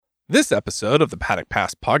This episode of the Paddock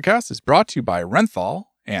Pass podcast is brought to you by Renthal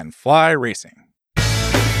and Fly Racing.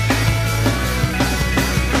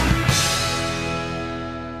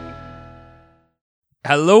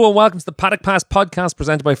 Hello and welcome to the Paddock Pass podcast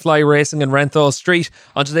presented by Fly Racing and Renthal Street.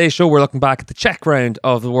 On today's show, we're looking back at the Czech round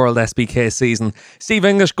of the World SBK season. Steve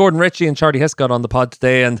English, Gordon Ritchie and Charlie Hiscott on the pod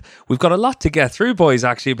today, and we've got a lot to get through, boys,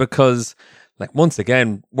 actually, because once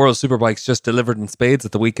again, World Superbikes just delivered in spades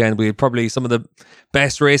at the weekend. We had probably some of the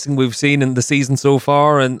best racing we've seen in the season so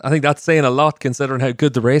far, and I think that's saying a lot considering how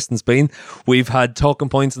good the racing's been. We've had talking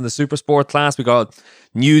points in the Supersport class. We got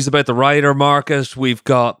news about the rider market. We've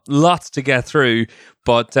got lots to get through.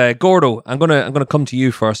 But Gordo, I'm gonna come to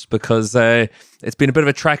you first because it's been a bit of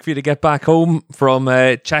a trek for you to get back home from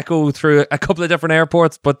Checo through a couple of different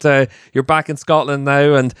airports. But you're back in Scotland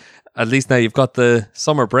now, and at least now you've got the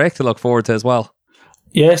summer break to look forward to as well.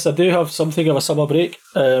 Yes, I do have something of a summer break,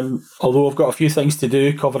 although I've got a few things to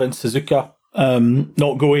do covering Suzuka.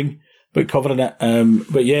 Not going, but covering it.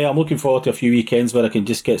 But yeah, I'm looking forward to a few weekends where I can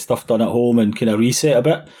just get stuff done at home and kind of reset a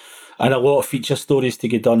bit. And a lot of feature stories to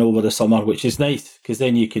get done over the summer, which is nice, because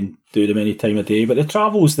then you can do them any time of day. But the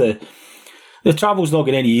travel's not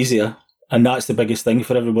getting any easier, and that's the biggest thing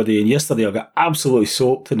for everybody. And yesterday I got absolutely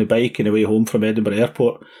soaked on the bike on the way home from Edinburgh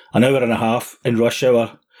Airport. An hour and a half in rush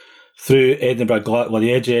hour through the edge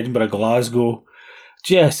of Edinburgh, Glasgow.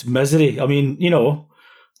 Just misery. I mean,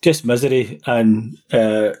 just misery. And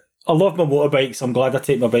I love my motorbikes. I'm glad I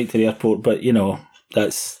take my bike to the airport, but,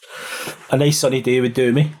 that's a nice sunny day would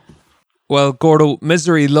do me. Well, Gordo,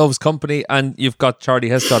 misery loves company, and you've got Charlie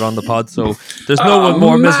Hiscott on the pod, so there's no one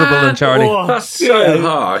more miserable than Charlie. Oh, that's so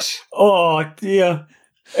harsh. Oh, dear.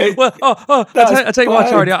 I tell you what,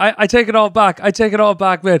 Charlie, I take it all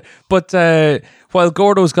back. Mate. But while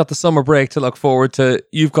Gordo's got the summer break to look forward to,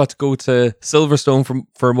 you've got to go to Silverstone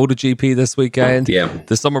for MotoGP this weekend. Yeah.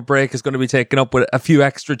 The summer break is going to be taken up with a few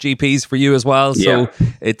extra GPs for you as well, so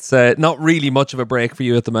it's not really much of a break for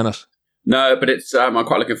you at the minute. No, but it's I'm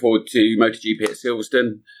quite looking forward to MotoGP at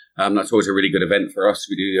Silverstone. That's always a really good event for us.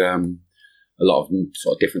 We do a lot of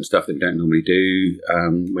sort of different stuff that we don't normally do.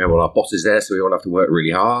 We have all our bosses there, so we all have to work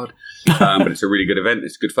really hard. But it's a really good event.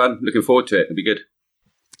 It's good fun. Looking forward to it. It'll be good.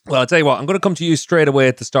 Well, I'll tell you what, I'm going to come to you straight away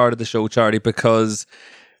at the start of the show, Charlie, because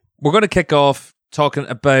we're going to kick off talking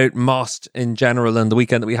about Most in general and the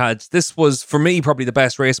weekend that we had. This was, for me, probably the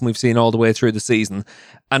best racing we've seen all the way through the season.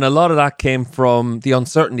 And a lot of that came from the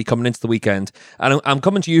uncertainty coming into the weekend. And I'm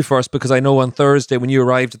coming to you first because I know on Thursday when you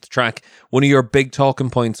arrived at the track, one of your big talking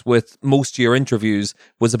points with most of your interviews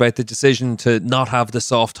was about the decision to not have the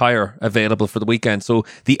soft tyre available for the weekend. So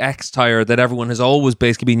the X tyre that everyone has always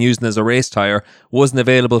basically been using as a race tyre wasn't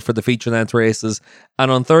available for the feature-length races.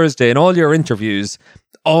 And on Thursday, in all your interviews,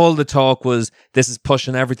 all the talk was, this is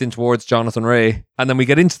pushing everything towards Jonathan Rea. And then we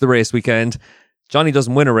get into the race weekend. Johnny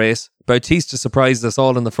doesn't win a race. Bautista surprised us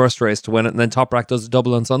all in the first race to win it. And then Toprak does a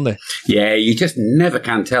double on Sunday. Yeah, you just never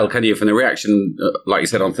can tell, can you? From the reaction, like you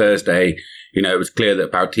said on Thursday, it was clear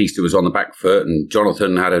that Bautista was on the back foot and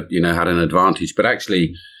Jonathan had an advantage. But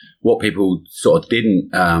actually, what people sort of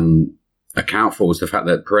didn't account for was the fact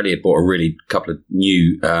that Pirelli had bought a really couple of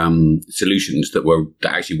new solutions that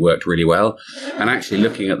actually worked really well. And actually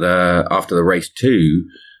looking at after the race too,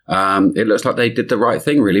 it looks like they did the right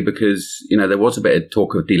thing really, because there was a bit of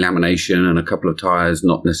talk of delamination and a couple of tyres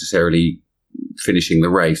not necessarily finishing the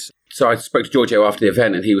race. So I spoke to Giorgio after the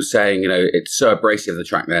event, and he was saying, it's so abrasive the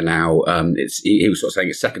track there now. He was sort of saying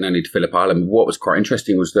it's second only to Phillip Island. What was quite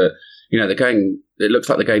interesting was that it looks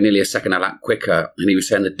like they're going nearly a second a lap quicker. And he was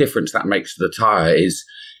saying the difference that makes to the tyre is,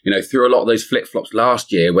 through a lot of those flip-flops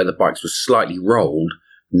last year where the bikes were slightly rolled,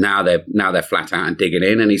 now they're flat out and digging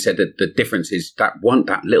in. And he said that the difference is that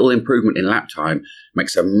little improvement in lap time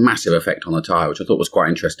makes a massive effect on the tyre, which I thought was quite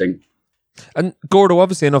interesting. And Gordo,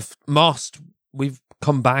 obviously enough, Most, we've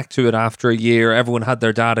come back to it after a year. Everyone had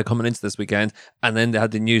their data coming into this weekend, and then they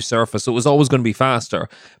had the new surface. So it was always going to be faster.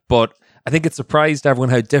 But I think it surprised everyone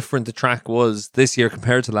how different the track was this year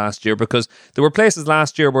compared to last year, because there were places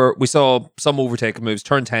last year where we saw some overtaking moves.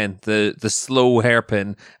 Turn 10, the slow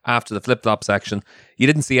hairpin after the flip-flop section. You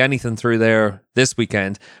didn't see anything through there this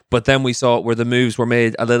weekend, but then we saw it where the moves were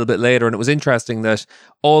made a little bit later, and it was interesting that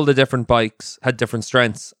all the different bikes had different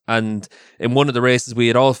strengths, and in one of the races we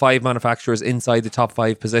had all 5 manufacturers inside the top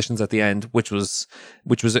 5 positions at the end, which was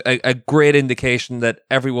a great indication that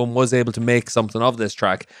everyone was able to make something of this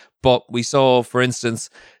track. But we saw, for instance,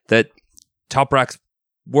 that Toprak's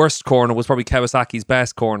worst corner was probably Kawasaki's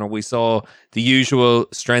best corner. We saw the usual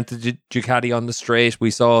strength of Ducati on the straight.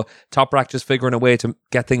 We saw Toprak just figuring a way to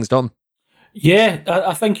get things done. Yeah,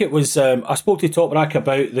 I think it was. I spoke to Toprak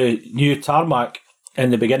about the new tarmac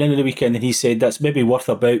in the beginning of the weekend, and he said that's maybe worth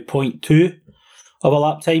about 0.2 of a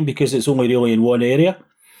lap time because it's only really in one area.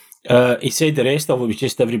 He said the rest of it was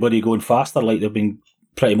just everybody going faster like they've been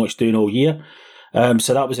pretty much doing all year.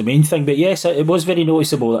 So that was the main thing. But yes, it was very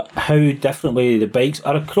noticeable how differently the bikes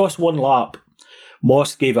are across one lap.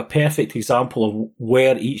 Moss gave a perfect example of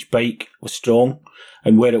where each bike was strong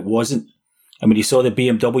and where it wasn't. And when you saw the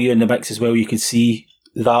BMW in the mix as well, you could see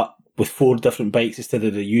that with 4 different bikes instead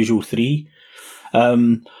of the usual 3.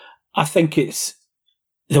 I think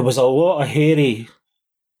there was a lot of hairy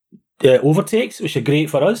overtakes, which are great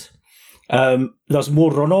for us. There's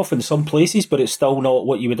more runoff in some places, but it's still not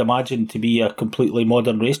what you would imagine to be a completely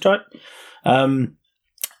modern racetrack.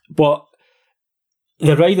 But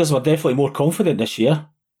the riders were definitely more confident this year.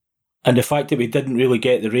 And the fact that we didn't really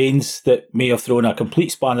get the rains that may have thrown a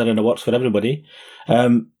complete spanner in the works for everybody.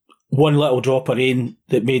 One little drop of rain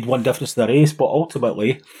that made one difference in the race, but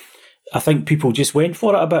ultimately, I think people just went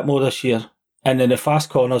for it a bit more this year. And in the fast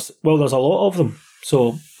corners, well, there's a lot of them.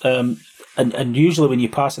 So, and usually when you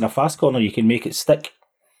pass in a fast corner, you can make it stick.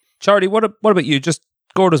 Charlie, what about you? Just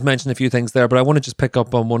Gordo's mentioned a few things there, but I want to just pick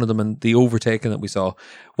up on one of them and the overtaking that we saw.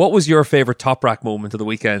 What was your favourite Top Rack moment of the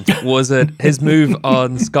weekend? Was it his move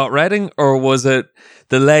on Scott Redding, or was it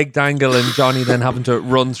the leg dangle and Johnny then having to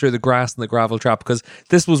run through the grass and the gravel trap? Because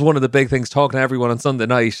this was one of the big things, talking to everyone on Sunday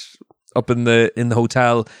night up in the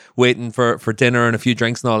hotel waiting for dinner and a few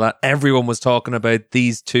drinks and all that. Everyone was talking about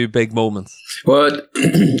these 2 big moments. Well,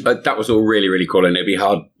 that was all really, really cool, and it'd be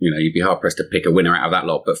hard, you'd be hard pressed to pick a winner out of that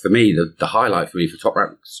lot. But for me, the highlight for me for Top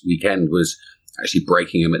Rack's weekend was actually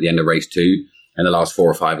breaking him at the end of race 2 in the last 4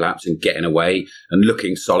 or 5 laps and getting away and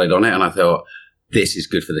looking solid on it. And I thought, this is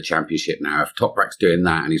good for the championship now. If Top Rack's doing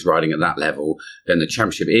that and he's riding at that level, then the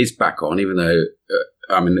championship is back on, even though,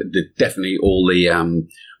 definitely all the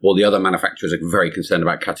other manufacturers are very concerned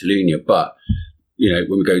about Catalonia. But, when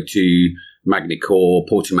we go to Magny-Cours,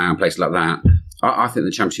 Portimao, places like that, I think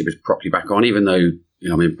the championship is properly back on, even though,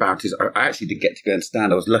 Bautista, I actually did get to go and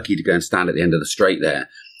stand. I was lucky to go and stand at the end of the straight there,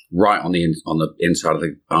 right on the inside of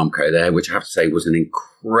the Armco there, which I have to say was an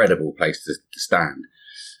incredible place to stand.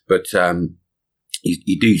 But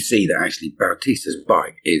you do see that actually Bautista's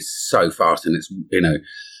bike is so fast, and it's,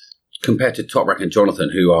 compared to Top Rack and Jonathan,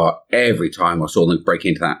 who are, every time I saw them break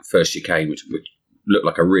into that first chicane, which looked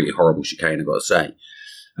like a really horrible chicane, I've got to say,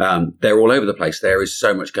 they're all over the place. There is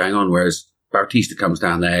so much going on, whereas Bautista comes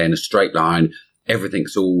down there in a straight line.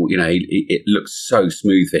 Everything's all, it looks so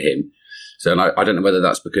smooth for him. So I don't know whether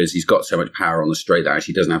that's because he's got so much power on the straight that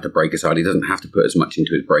actually doesn't have to brake as hard. He doesn't have to put as much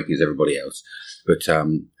into his braking as everybody else. But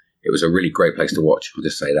it was a really great place to watch. I'll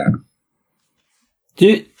just say that.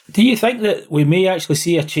 Do you think that we may actually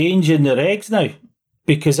see a change in the regs now?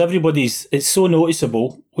 Because it's so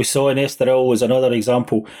noticeable. We saw in Estoril as another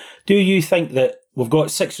example. Do you think that we've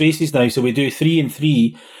got 6 races now, so we do 3 and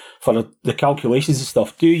 3 for the calculations and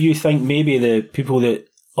stuff? Do you think maybe the people that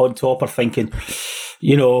on top are thinking,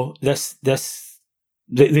 they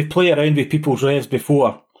play around with people's revs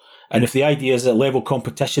before, and if the idea is that level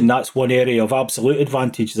competition, that's one area of absolute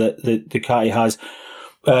advantage that the Ducati has.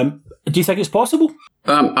 Do you think it's possible?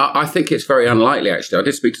 I think it's very unlikely, actually. I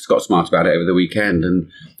did speak to Scott Smart about it over the weekend, and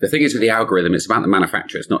the thing is with the algorithm, it's about the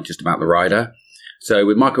manufacturer, it's not just about the rider. So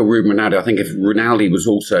with Michael Ruben Rinaldi, I think if Rinaldi was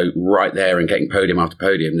also right there and getting podium after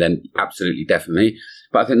podium, then absolutely, definitely.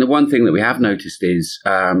 But I think the one thing that we have noticed is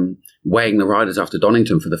weighing the riders after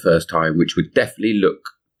Donington for the first time, which would definitely look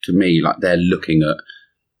to me like they're looking at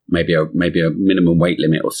maybe a minimum weight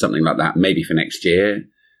limit or something like that, maybe for next year.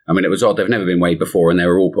 I mean, it was odd. They've never been weighed before, and they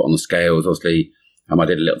were all put on the scales. Obviously, I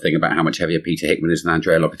did a little thing about how much heavier Peter Hickman is than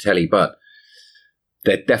Andrea Locatelli, but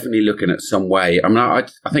they're definitely looking at some way. I mean, I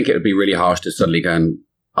think it would be really harsh to suddenly go and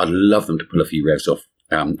I'd love them to pull a few revs off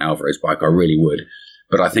Alvaro's bike. I really would.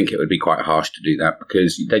 But I think it would be quite harsh to do that,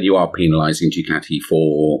 because then you are penalising Ducati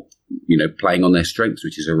for, playing on their strengths,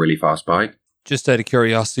 which is a really fast bike. Just out of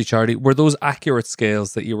curiosity, Charlie, were those accurate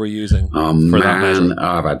scales that you were using for that measure?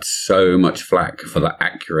 I've had so much flack for the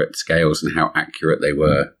accurate scales and how accurate they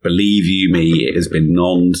were. Believe you me, it has been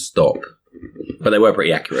non-stop. But they were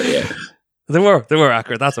pretty accurate, yeah. They were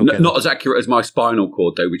accurate, that's okay. Not as accurate as my spinal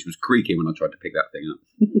cord, though, which was creaking when I tried to pick that thing up.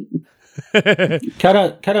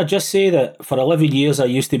 Can I just say that for 11 years I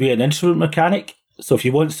used to be an instrument mechanic? So if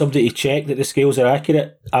you want somebody to check that the scales are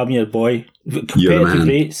accurate, I'm your boy.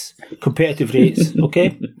 Competitive rates,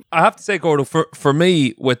 okay? I have to say, Gordo, for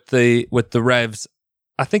me with the revs,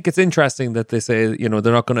 I think it's interesting that they say, they're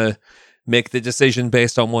not going to make the decision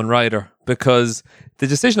based on one rider, because the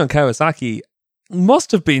decision on Kawasaki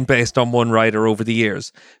must have been based on one rider over the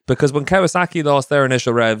years, because when Kawasaki lost their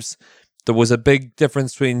initial revs, there was a big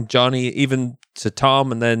difference between Johnny, even to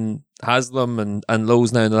Tom, and then Haslam and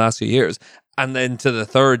Lowe's now in the last few years. And then to the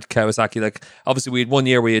third Kawasaki, like obviously we had 1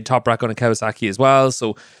 year where you had Toprak on a Kawasaki as well.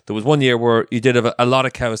 So there was 1 year where you did have a lot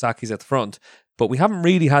of Kawasaki's at the front, but we haven't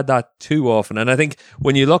really had that too often. And I think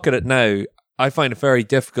when you look at it now, I find it very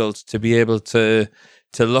difficult to be able to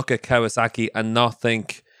look at Kawasaki and not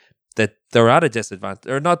think that they're at a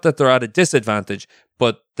disadvantage, or not that they're at a disadvantage,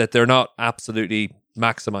 but that they're not absolutely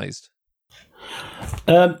maximized.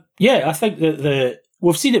 Yeah, I think that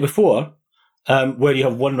we've seen it before, where you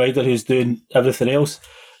have one rider who's doing everything else.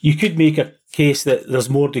 You could make a case that there's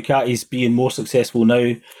more Ducatis being more successful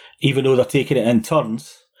now, even though they're taking it in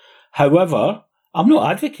turns. However, I'm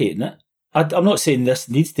not advocating it. I'm not saying this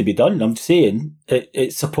needs to be done. I'm saying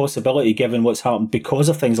it's a possibility given what's happened because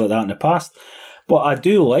of things like that in the past. But I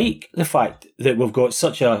do like the fact that we've got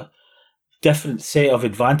such a different set of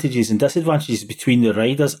advantages and disadvantages between the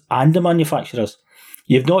riders and the manufacturers.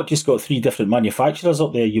 You've not just got three different manufacturers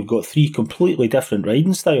up there, you've got three completely different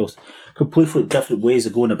riding styles, completely different ways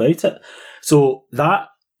of going about it. So that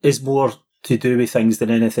is more to do with things than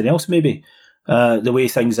anything else, maybe. The way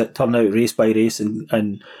things that turn out race by race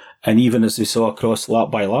and even as we saw across lap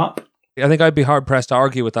by lap. I think I'd be hard pressed to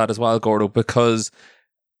argue with that as well, Gordo, because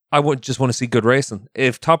I would just want to see good racing.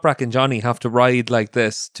 If Toprak and Johnny have to ride like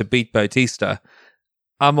this to beat Bautista,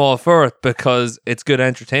 I'm all for it because it's good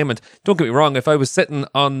entertainment. Don't get me wrong, if I was sitting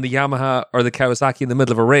on the Yamaha or the Kawasaki in the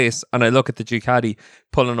middle of a race and I look at the Ducati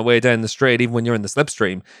pulling away down the straight, even when you're in the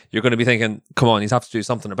slipstream, you're going to be thinking, come on, he's have to do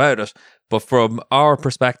something about it. But from our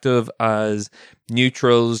perspective as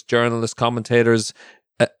neutrals, journalists, commentators,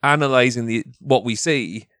 analysing what we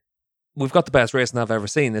see, we've got the best racing I've ever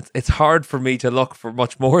seen. It's hard for me to look for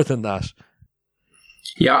much more than that.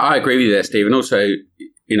 Yeah, I agree with you there, Steve. And also,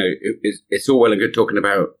 you know, it's all well and good talking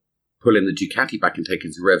about pulling the Ducati back and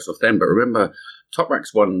taking some revs off them. But remember,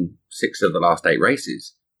 Toprak's won 6 of the last 8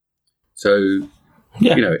 races. So,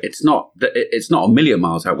 you know, it's not a million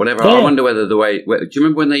miles out, whatever. Yeah. I wonder whether do you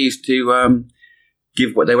remember when they used to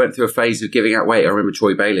they went through a phase of giving out weight? I remember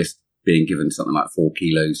Troy Bayliss being given something like 4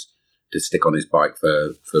 kilos to stick on his bike for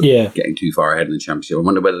getting too far ahead in the championship. I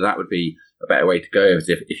wonder whether that would be a better way to go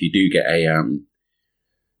if you do get a,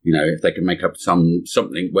 you know, if they can make up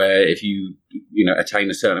something where if you attain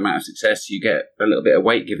a certain amount of success, you get a little bit of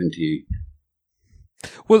weight given to you.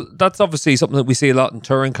 Well, that's obviously something that we see a lot in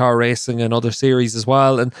touring car racing and other series as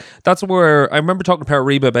well. And that's where I remember talking to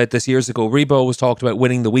Reba about this years ago. Reba always talked about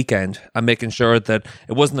winning the weekend and making sure that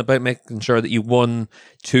it wasn't about making sure that you won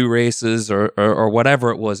 2 races or whatever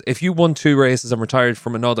it was. If you won 2 races and retired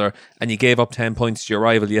from another and you gave up 10 points to your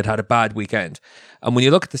rival, you had a bad weekend. And when you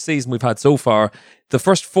look at the season we've had so far, the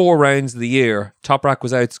first 4 rounds of the year, Toprak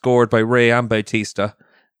was outscored by Ray and Bautista.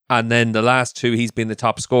 And then the last 2, he's been the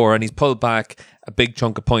top scorer, and he's pulled back a big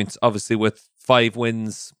chunk of points, obviously with 5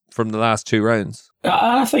 wins from the last 2 rounds.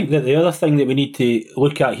 I think that the other thing that we need to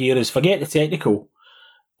look at here is forget the technical.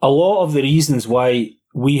 A lot of the reasons why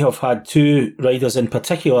we have had 2 riders in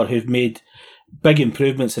particular who've made big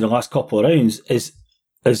improvements in the last couple of rounds is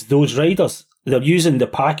those riders. They're using the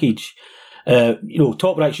package.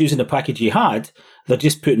 Toprak's using the package he had. They're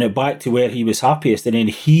just putting it back to where he was happiest, and then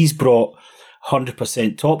he's brought 100%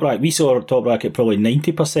 Toprak. We saw Toprak at probably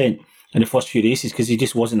 90% in the first few races because he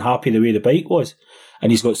just wasn't happy the way the bike was.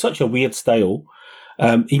 And he's got such a weird style.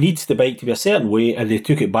 He needs the bike to be a certain way, and they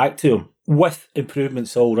took it back to him with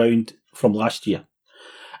improvements all round from last year.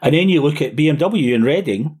 And then you look at BMW and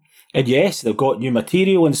Reading, and yes, they've got new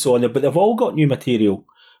material and so on, but they've all got new material.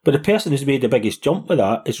 But the person who's made the biggest jump with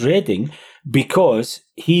that is Reading, because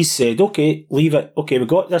he said, okay, leave it. Okay, we've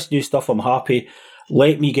got this new stuff, I'm happy.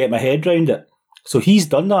 Let me get my head round it. So he's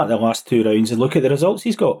done that in the last 2 rounds, and look at the results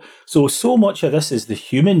he's got. So much of this is the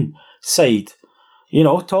human side. You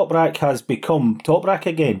know, Toprak has become Toprak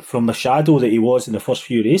again from the shadow that he was in the first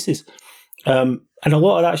few races. And a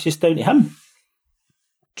lot of that's just down to him.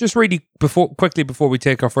 Just really quickly before we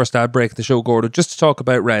take our first ad break of the show, Gordo, just to talk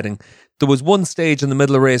about Reading. There was one stage in the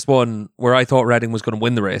middle of race 1 where I thought Reading was going to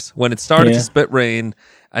win the race. When it started to spit rain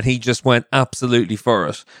and he just went absolutely for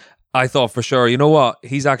it, I thought for sure, you know what,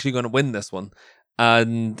 he's actually going to win this one.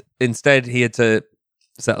 And instead he had to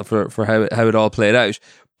settle for how it all played out.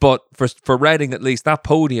 But for Reading, at least, that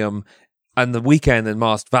podium and the weekend in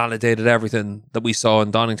Most validated everything that we saw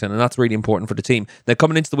in Donington, and that's really important for the team. Now,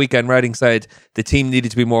 coming into the weekend, Reading said the team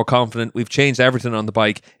needed to be more confident. We've changed everything on the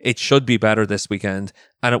bike. It should be better this weekend,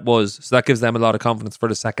 and it was. So that gives them a lot of confidence for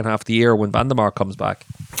the second half of the year when Van der Mark comes back.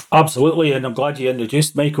 Absolutely, and I'm glad you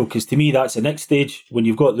introduced Michael, because to me that's the next stage. When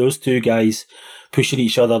you've got those 2 guys pushing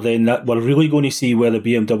each other, then that we're really going to see where the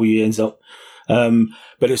BMW ends up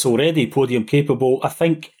But it's already podium capable. I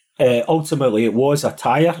think ultimately it was a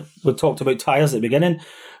tyre. We talked about tyres at the beginning,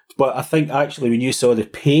 but I think actually when you saw the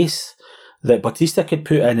pace that Bautista could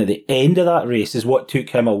put in at the end of that race is what took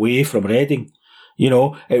him away from Reading.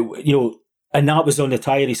 And that was on the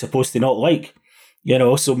tyre he's supposed to not like.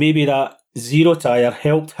 So maybe that zero tyre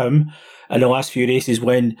helped him in the last few races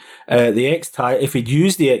when the X tyre, if he'd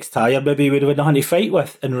used the X tyre, maybe he would have had nothing to fight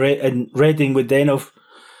with, and Reading would then have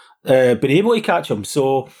been able to catch him.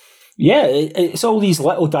 So, yeah, it's all these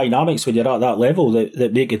little dynamics when you're at that level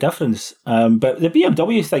that make a difference. But the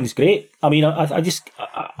BMW thing's great. I mean,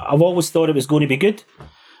 I've always thought it was going to be good.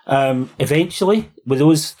 Eventually, with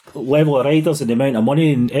those level of riders and the amount of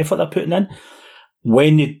money and effort they're putting in,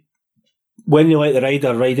 when you let the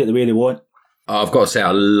rider ride it the way they want. I've got to say,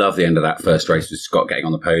 I love the end of that first race with Scott getting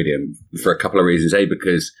on the podium for a couple of reasons. A,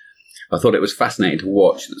 because I thought it was fascinating to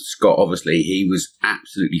watch that Scott, obviously, he was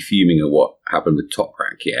absolutely fuming at what happened with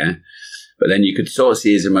Toprak, yeah? But then you could sort of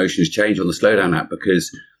see his emotions change on the slowdown lap,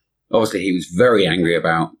 because obviously he was very angry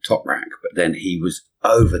about Toprak, but then he was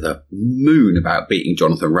over the moon about beating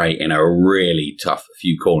Jonathan Rea in a really tough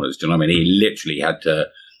few corners. Do you know what I mean? He literally had to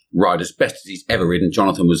ride as best as he's ever ridden.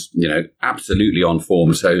 Jonathan was, absolutely on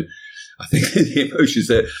form. So I think the emotions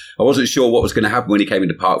that I wasn't sure what was going to happen when he came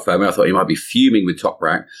into Parc Fermé. I thought he might be fuming with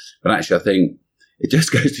Toprak, but actually I think it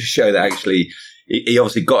just goes to show that actually he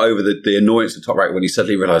obviously got over the annoyance of Toprak when he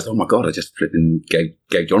suddenly realised, oh my God, I just flipping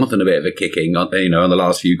gave Jonathan a bit of a kicking on the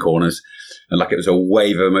last few corners. And like it was a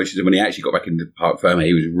wave of emotions. And when he actually got back into Parc Fermé,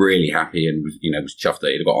 he was really happy and was chuffed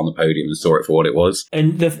that he'd got on the podium and saw it for what it was.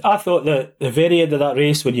 And I thought that the very end of that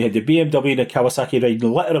race, when you had the BMW and the Kawasaki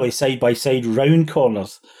riding literally side by side round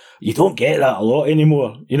corners, you don't get that a lot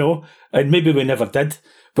anymore, and maybe we never did.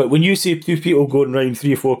 But when you see two people going round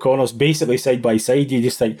 3 or 4 corners, basically side by side, you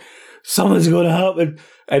just think, something's going to happen.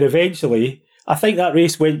 And eventually, I think that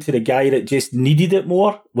race went to the guy that just needed it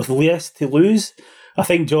more, with less to lose. I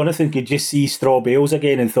think Jonathan could just see straw bales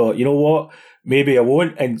again and thought, you know what, maybe I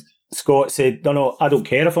won't. And Scott said, no, I don't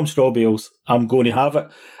care if I'm straw bales. I'm going to have it.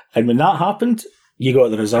 And when that happened, you got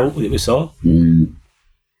the result that we saw. Do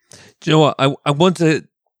you know what? I want to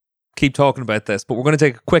keep talking about this, but we're going to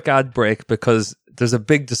take a quick ad break because there's a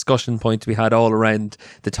big discussion point to be had all around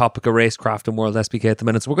the topic of racecraft and World SBK at the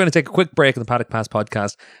minute. So we're going to take a quick break in the Paddock Pass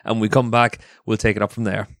podcast, and when we come back, we'll take it up from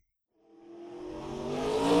there.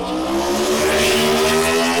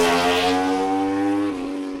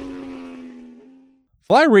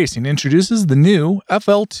 Fly Racing introduces the new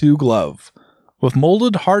FL2 glove. With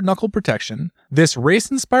molded hard knuckle protection, this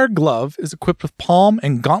race-inspired glove is equipped with palm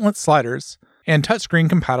and gauntlet sliders and touchscreen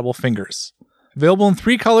compatible fingers. Available in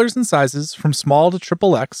 3 colors and sizes from small to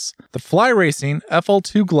XXX, the Fly Racing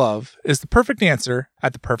FL2 glove is the perfect answer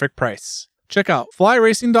at the perfect price. Check out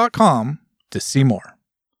flyracing.com to see more.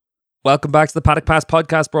 Welcome back to the Paddock Pass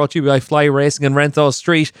podcast, brought to you by Fly Racing and Renthal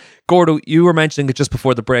Street. Gordo, you were mentioning it just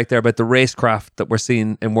before the break there about the racecraft that we're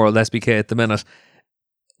seeing in World SBK at the minute.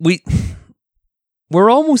 We're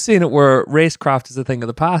almost seeing it where racecraft is a thing of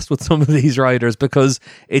the past with some of these riders, because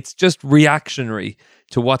it's just reactionary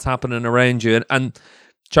to what's happening around you. And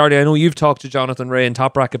Charlie, I know you've talked to Jonathan Rea and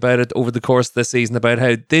Toprak about it over the course of this season, about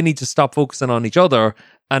how they need to stop focusing on each other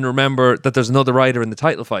and remember that there's another rider in the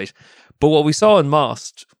title fight. But what we saw in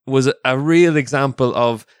Most was a real example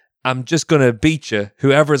of, I'm just going to beat you,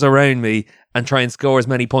 whoever's around me, and try and score as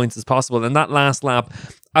many points as possible. And that last lap,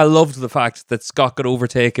 I loved the fact that Scott got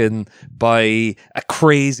overtaken by a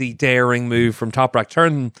crazy daring move from Toprak.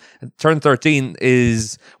 Turn 13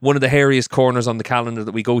 is one of the hairiest corners on the calendar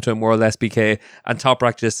that we go to in World SBK, and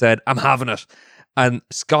Toprak just said, I'm having it. And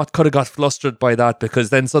Scott could have got flustered by that, because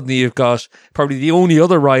then suddenly you've got probably the only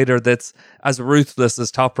other rider that's as ruthless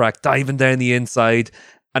as Toprak diving down the inside.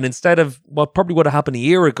 And instead of what probably would have happened a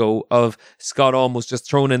year ago of Scott almost just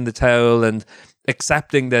throwing in the towel and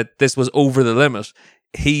accepting that this was over the limit,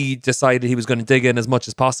 he decided he was going to dig in as much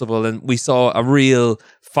as possible, and we saw a real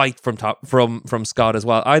fight from Scott as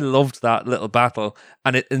well. I loved that little battle,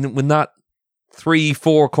 and when that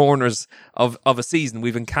 3-4 corners of a season,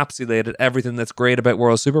 we've encapsulated everything that's great about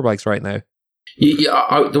World Superbikes right now.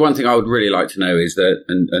 The one thing I would really like to know is that,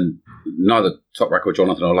 and neither Toprak or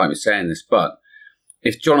Jonathan will like me saying this, but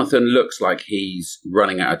if Jonathan looks like he's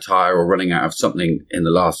running out of tyre or running out of something in the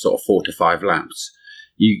last sort of 4 to 5 laps,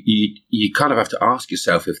 you kind of have to ask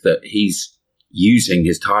yourself if that he's using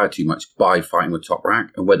his tyre too much by fighting with Toprak,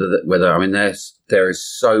 and whether I mean there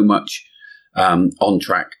is so much on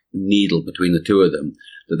track needle between the two of them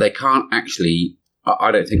that they can't actually.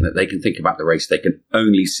 I don't think that they can think about the race. They can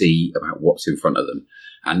only see about what's in front of them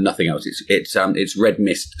and nothing else. It's red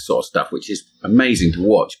mist sort of stuff, which is amazing to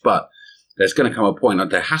watch, but there's going to come a point,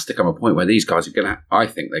 there has to come a point where these guys are going to, I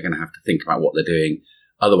think they're going to have to think about what they're doing.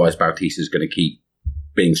 Otherwise, Bautista is going to keep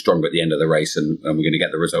being stronger at the end of the race, and we're going to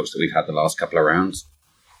get the results that we've had the last couple of rounds.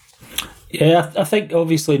 Yeah, I think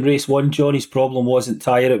obviously in race 1, Johnny's problem wasn't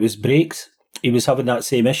tyre, it was brakes. He was having that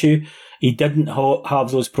same issue. He didn't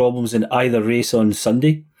have those problems in either race on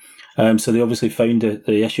Sunday. So they obviously found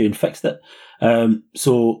the issue and fixed it.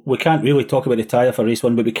 So we can't really talk about the tyre for race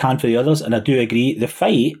 1, but we can for the others. And I do agree, the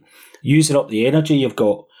fight, using up the energy you've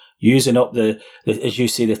got, using up the as you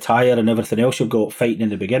say, the tyre and everything else you've got fighting in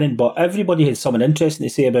the beginning. But everybody had something interesting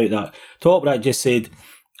to say about that. Toprak just said,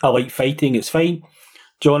 I like fighting, it's fine.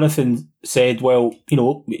 Jonathan said, well,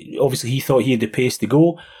 obviously he thought he had the pace to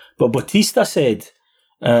go. But Bautista said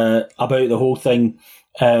about the whole thing,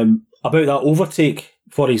 about that overtake,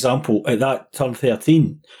 for example, at that turn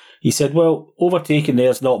 13. He said, well, overtaking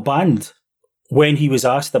there is not banned. When he was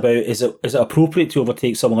asked about, is it appropriate to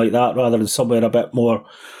overtake something like that rather than somewhere a bit more,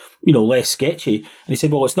 less sketchy? And he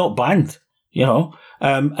said, well, it's not banned,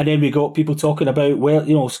 And then we got people talking about where,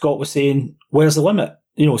 Scott was saying, where's the limit?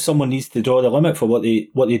 Someone needs to draw the limit for what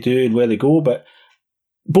they do and where they go. But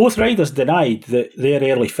both riders denied that their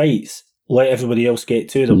early fights let everybody else get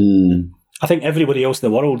to them. I think everybody else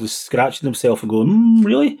in the world was scratching themselves and going,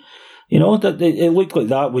 really? That it looked like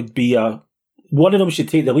that would be one of them should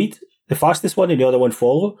take the lead, the fastest one, and the other one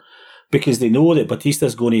follow, because they know that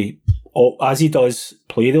Bautista's going to, as he does,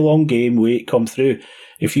 play the long game, wait, come through.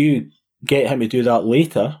 If you get him to do that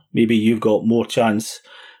later, maybe you've got more chance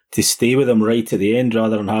to stay with him right to the end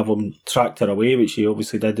rather than have him tractor away, which he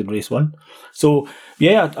obviously did in race 1. So,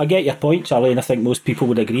 yeah, I get your point, Charlie, and I think most people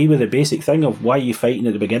would agree with the basic thing of why you're fighting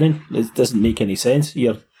at the beginning. It doesn't make any sense.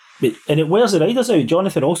 And it wears the riders out.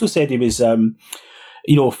 Jonathan also said he was,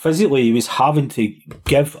 physically he was having to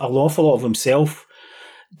give an awful lot of himself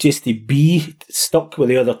just to be stuck with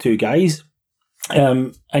the other two guys.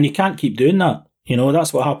 And you can't keep doing that.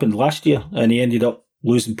 That's what happened last year, and he ended up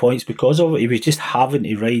losing points because of it. He was just having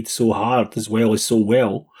to ride so hard as well as so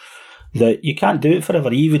well that you can't do it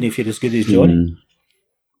forever, even if you're as good as Johnny.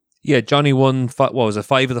 Yeah, Johnny won, 5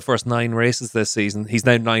 of the first 9 races this season. He's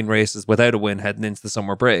now 9 races without a win heading into the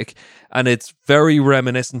summer break. And it's very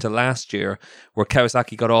reminiscent to last year, where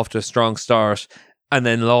Kawasaki got off to a strong start and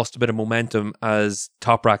then lost a bit of momentum as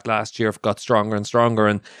Toprak last year got stronger and stronger.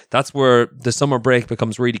 And that's where the summer break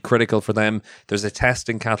becomes really critical for them. There's a test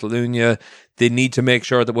in Catalonia. They need to make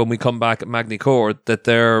sure that when we come back at Magny-Cours, that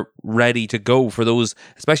they're ready to go for those,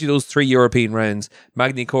 especially those 3 European rounds,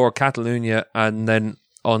 Magny-Cours, Catalonia, and then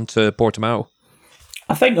on to Portimao.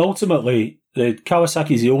 I think ultimately the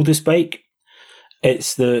Kawasaki's the oldest bike.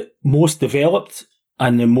 It's the most developed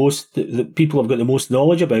and the people have got the most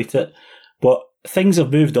knowledge about it. But things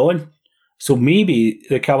have moved on. So maybe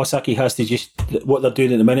the Kawasaki has to just, what they're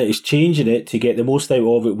doing at the minute is changing it to get the most out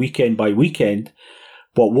of it weekend by weekend.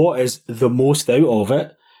 But what is the most out of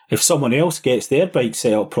it? If someone else gets their bike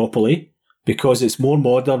set up properly, because it's more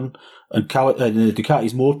modern and the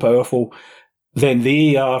Ducati's more powerful, then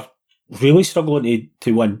they are really struggling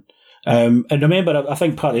to win. And remember, I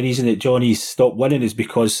think part of the reason that Johnny's stopped winning is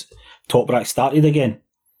because Toprak started again,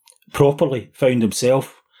 properly, found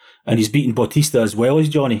himself. And he's beaten Bautista as well as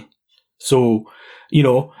Johnny. So,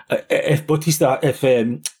 if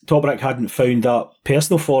Toprak hadn't found that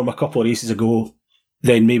personal form a couple of races ago,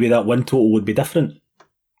 then maybe that win total would be different.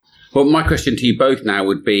 Well, my question to you both now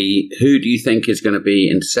would be, who do you think is going to be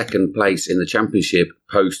in second place in the championship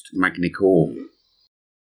post Magny-Cours?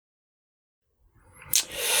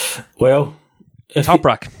 Well,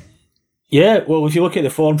 Toprak. Yeah, well, if you look at the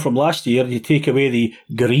form from last year, you take away the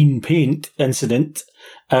green paint incident.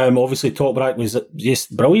 Obviously, Toprak was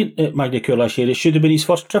just brilliant at Magny-Cours last year. It should have been his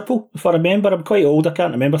first triple, if I remember. I'm quite old, I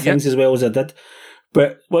can't remember things as well as I did.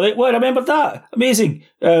 But, well, I remember that. Amazing.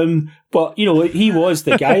 But, he was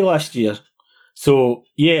the guy last year. So,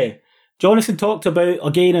 yeah. Jonathan talked about,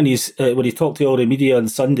 again, in his when he talked to all the media on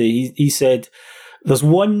Sunday, he said, there's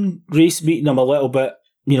one race meeting I'm a little bit,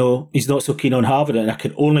 he's not so keen on having it, and I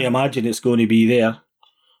can only imagine it's going to be there,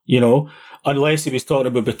 unless he was talking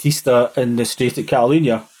about Bautista in the straight at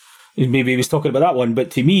Catalonia. Maybe he was talking about that one. But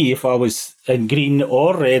to me, if I was in green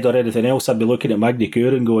or red or anything else, I'd be looking at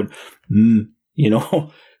Magny-Cours and going,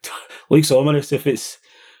 looks ominous. If it's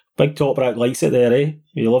Big Toprak likes it there, eh?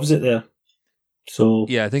 He loves it there. So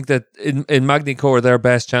yeah, I think that in Magny-Cours, their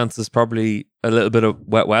best chance is probably a little bit of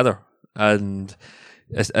wet weather and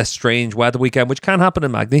a strange weather weekend, which can happen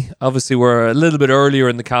in Magny. Obviously, we're a little bit earlier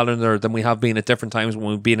in the calendar than we have been at different times when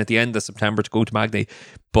we've been at the end of September to go to Magny.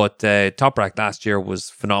 But Toprak last year was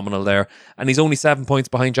phenomenal there, and he's only 7 points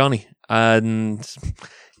behind Johnny. And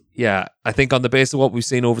Yeah, I think on the basis of what we've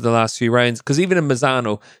seen over the last few rounds, because even in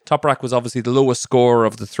Misano, Toprak was obviously the lowest scorer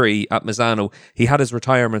of the three at Misano. He had his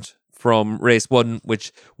retirement from race 1,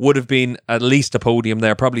 which would have been at least a podium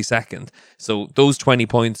there, probably second. So those 20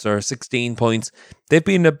 points or 16 points, they've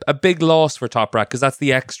been a big loss for Toprak, because that's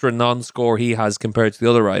the extra non-score he has compared to the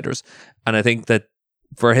other riders. And I think that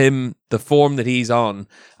for him, the form that he's on,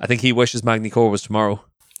 I think he wishes Magny-Cours was tomorrow.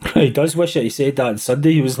 He does wish it. He said that on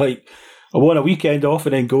Sunday. He was like, I want a weekend off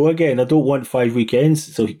and then go again. I don't want 5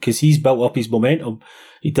 weekends. So, because he's built up his momentum,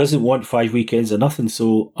 he doesn't want 5 weekends or nothing.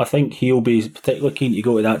 So I think he'll be particularly keen to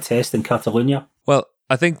go to that test in Catalonia. Well,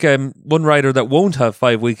 I think one rider that won't have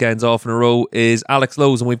 5 weekends off in a row is Alex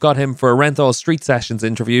Lowes, and we've got him for a Renthal Street Sessions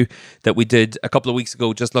interview that we did a couple of weeks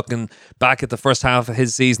ago, just looking back at the first half of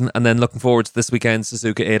his season and then looking forward to this weekend's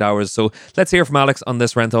Suzuka 8 Hours. So let's hear from Alex on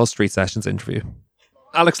this Renthal Street Sessions interview.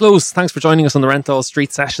 Alex Lowes, thanks for joining us on the Renthal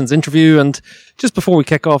Street Sessions interview. And just before we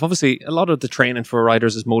kick off, obviously a lot of the training for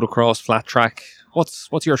riders is motocross, flat track.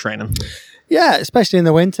 What's your training? Yeah, especially in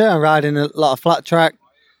the winter, I'm riding a lot of flat track,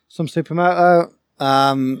 some supermoto,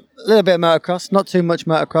 a little bit of motocross, not too much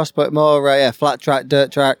motocross, but more flat track,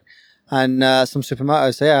 dirt track, and some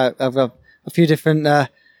supermoto. So yeah, I've got a few different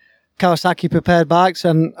Kawasaki prepared bikes,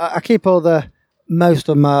 and I keep most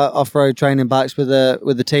of my off-road training bikes with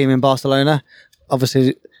the team in Barcelona.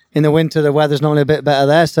 Obviously, in the winter, the weather's normally a bit better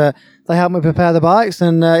there, so they help me prepare the bikes.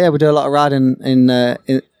 And we do a lot of riding in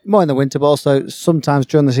more in the winter, but also sometimes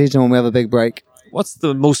during the season when we have a big break. What's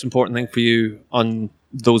the most important thing for you on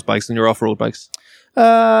those bikes, on your off-road bikes?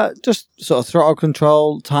 Just sort of throttle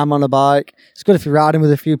control, time on the bike. It's good if you're riding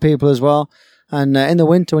with a few people as well. And in the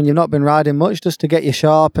winter, when you've not been riding much, just to get you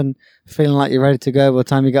sharp and feeling like you're ready to go by the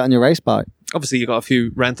time you get on your race bike. Obviously, you got a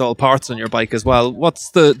few Renthal parts on your bike as well.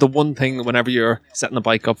 What's the one thing whenever you're setting the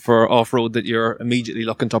bike up for off-road that you're immediately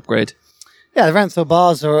looking to upgrade? Yeah, the Renthal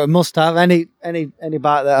bars are a must-have. Any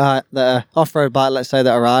bike that off-road bike, let's say,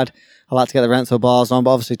 that I ride, I like to get the Renthal bars on.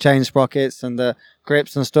 But obviously, chain sprockets and the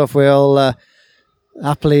grips and stuff, we all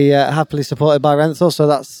happily supported by Renthal. So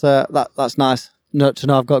that's nice to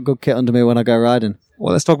know I've got good kit under me when I go riding.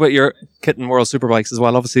 Well, let's talk about your kit and World Superbikes as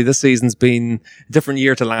well. Obviously, this season's been a different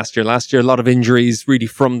year to last year. Last year, a lot of injuries really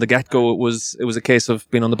from the get-go. It was a case of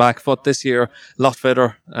being on the back foot. This year, a lot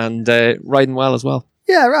fitter and riding well as well.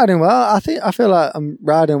 Yeah, riding well. I feel like I'm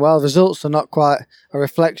riding well. The results are not quite a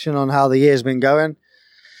reflection on how the year's been going.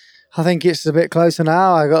 I think it's a bit closer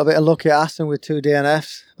now. I got a bit of lucky at Aston with 2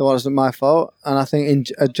 DNFs. That wasn't my fault. And I think in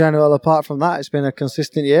a general, apart from that, it's been a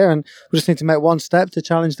consistent year. And we just need to make one step to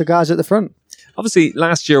challenge the guys at the front. Obviously,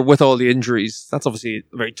 last year with all the injuries, that's obviously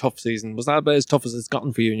a very tough season. Was that about as tough as it's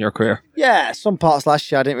gotten for you in your career? Yeah, some parts last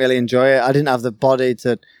year I didn't really enjoy it. I didn't have the body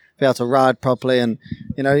to be able to ride properly. And,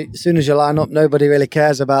 as soon as you line up, nobody really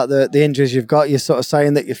cares about the injuries you've got. You're sort of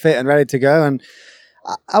saying that you're fit and ready to go. And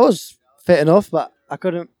I was fit enough, but I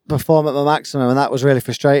couldn't perform at my maximum. And that was really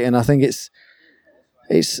frustrating. I think it's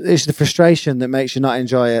the frustration that makes you not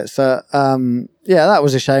enjoy it. So, that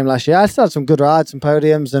was a shame last year. I still had some good rides and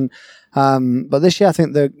podiums and but this year I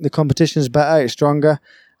think the competition is better, it's stronger,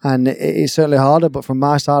 and it's certainly harder. But from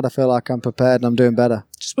my side, I feel like I'm prepared and I'm doing better.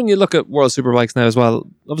 Just when you look at World Superbikes now as well,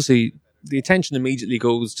 obviously the attention immediately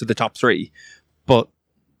goes to the top 3. But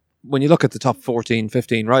when you look at the top 14,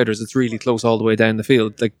 15 riders, it's really close all the way down the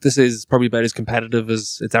field. Like, this is probably about as competitive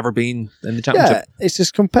as it's ever been in the championship. Yeah, it's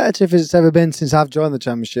as competitive as it's ever been since I've joined the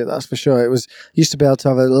championship, that's for sure. Used to be able to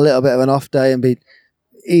have a little bit of an off day and be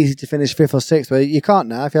easy to finish 5th or 6th, but you can't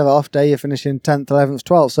now. If you have an off day, you're finishing 10th, 11th,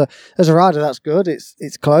 12th. So as a rider, that's good.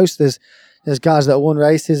 It's close. There's guys that have won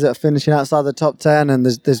races that are finishing outside the top 10, and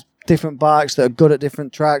there's different bikes that are good at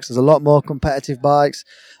different tracks. There's a lot more competitive bikes,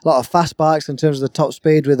 a lot of fast bikes in terms of the top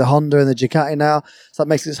speed with the Honda and the Ducati now. So that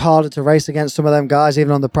makes it harder to race against some of them guys,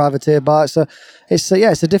 even on the privateer bikes. So it's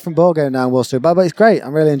a different ballgame now in World Superbike, but it's great.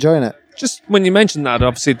 I'm really enjoying it. Just when you mentioned that,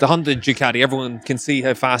 obviously the Honda Ducati, everyone can see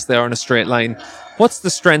how fast they are in a straight line. What's the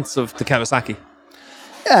strengths of the Kawasaki?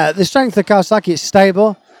 Yeah, the strength of the Kawasaki is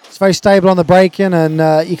stable. It's very stable on the braking,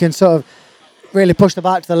 and you can sort of really push the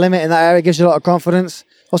bike to the limit in that area. It gives you a lot of confidence.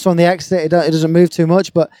 Also on the exit, it doesn't move too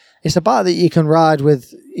much, but it's a bike that you can ride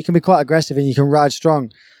with. You can be quite aggressive and you can ride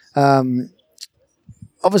strong.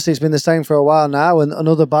 Obviously, it's been the same for a while now, and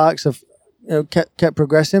other bikes have kept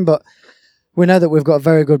progressing, but we know that we've got a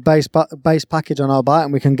very good base package on our bike,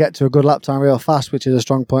 and we can get to a good lap time real fast, which is a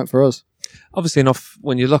strong point for us. Obviously enough,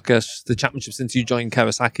 when you look at the championship since you joined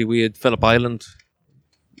Kawasaki, we had Phillip Island,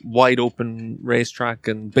 wide open racetrack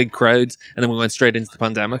and big crowds, and then we went straight into the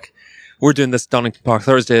pandemic. we're doing this Donington Park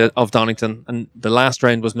Thursday of Donington, and the last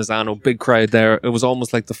round was Misano, big crowd there. It was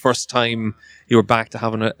almost like the first time you were back to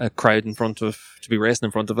having a crowd in front of, to be racing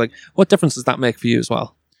in front of. Like, what difference does that make for you as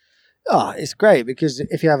well? Oh, it's great because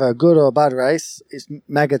if you have a good or a bad race, it's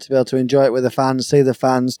mega to be able to enjoy it with the fans, see the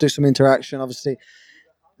fans, do some interaction. Obviously,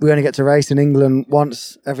 we only get to race in England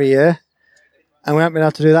once every year, and we haven't been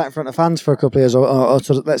able to do that in front of fans for a couple of years, or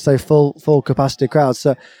sort of, let's say full capacity crowds.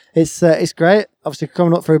 So it's great. Obviously,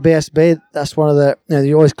 coming up through BSB, that's one of the,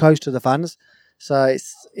 you're always close to the fans. So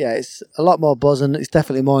it's a lot more buzz, and it's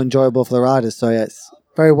definitely more enjoyable for the riders. So yeah, it's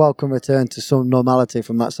very welcome return to some normality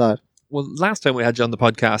from that side. Well, last time we had you on the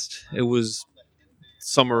podcast, it was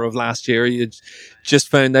summer of last year. You just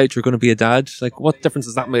found out you're going to be a dad. Like, what difference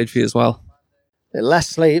has that made for you as well? Less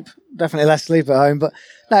sleep, definitely less sleep at home, but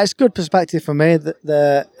no, it's good perspective for me.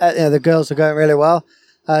 The girls are going really well,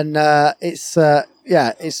 and it's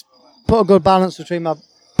put a good balance between my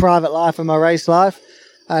private life and my race life,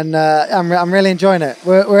 and I'm really enjoying it.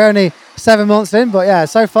 We're only 7 months in, but yeah,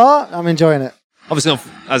 so far I'm enjoying it. Obviously,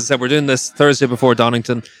 as I said, we're doing this Thursday before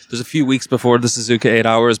Donington. There's a few weeks before the Suzuka 8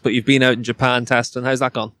 Hours, but you've been out in Japan testing. How's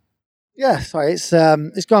that gone? Yeah, sorry,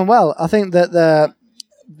 it's gone well. I think that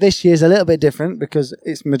this year's a little bit different because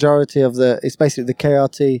it's basically the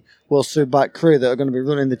KRT World Superbike crew that are going to be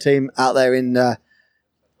running the team out there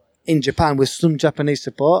in Japan with some Japanese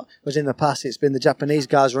support. Whereas in the past, it's been the Japanese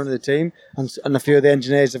guys running the team, and a few of the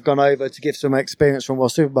engineers have gone over to give some experience from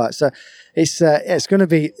World Superbike. So it's going to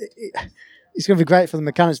be. It's going to be great for the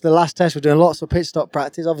mechanics. The last test, we're doing lots of pit stop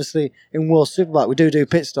practice. Obviously, in World Superbike, we do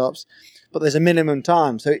pit stops, but there's a minimum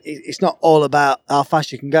time. So it's not all about how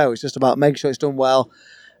fast you can go. It's just about making sure it's done well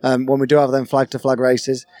when we do have them flag-to-flag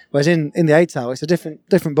races. Whereas in the 8 Hour, it's a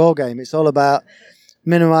different ball game. It's all about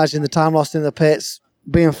minimising the time lost in the pits,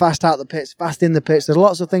 being fast out the pits, fast in the pits. There's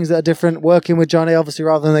lots of things that are different. Working with Johnny, obviously,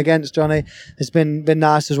 rather than against Johnny, has been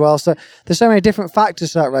nice as well. So there's so many different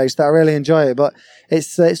factors to that race that I really enjoy it. But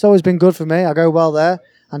it's always been good for me. I go well there,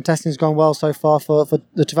 and testing's gone well so far for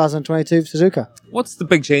the 2022 Suzuka. What's the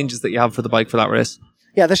big changes that you have for the bike for that race?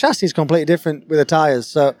 Yeah, the chassis is completely different with the tyres.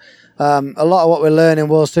 So a lot of what we're learning in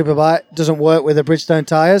World Superbike doesn't work with the Bridgestone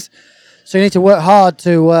tyres. So you need to work hard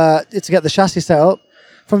to get the chassis set up.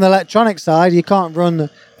 From the electronic side, you can't run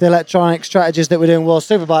the electronic strategies that we do in World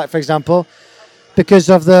Superbike, for example, because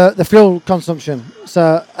of the fuel consumption.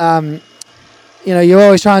 So, you're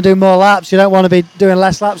always trying to do more laps. You don't want to be doing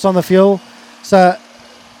less laps on the fuel. So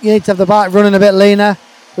you need to have the bike running a bit leaner,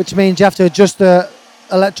 which means you have to adjust the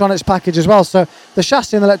electronics package as well. So the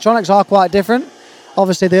chassis and the electronics are quite different.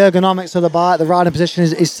 Obviously, the ergonomics of the bike, the riding position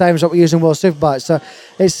is the same as what we use in World Superbike. So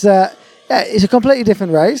it's a completely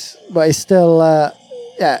different race, but it's still...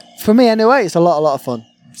 for me anyway, it's a lot of fun.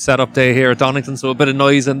 Setup day here at Donington, so a bit of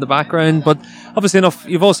noise in the background, but obviously enough,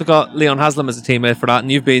 you've also got Leon Haslam as a teammate for that,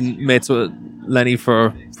 and you've been mates with Lenny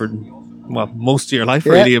for most of your life,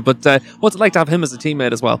 really. But what's it like to have him as a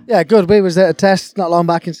teammate as well? Yeah, good. We was at a test not long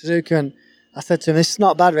back in Suzuka, and I said to him, "This is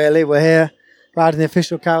not bad, really. We're here riding the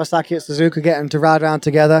official Kawasaki at Suzuka, getting to ride around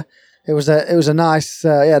together. It was a nice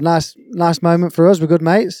moment for us. We're good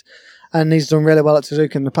mates." And he's done really well at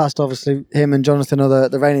Suzuka in the past. Obviously, him and Jonathan are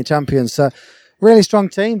the reigning champions. So, really strong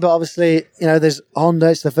team. But obviously, there's Honda.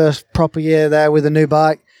 It's the first proper year there with a new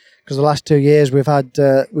bike because the last 2 years we've had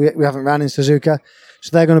we haven't ran in Suzuka. So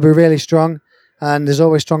they're going to be really strong. And there's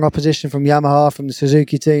always strong opposition from Yamaha, from the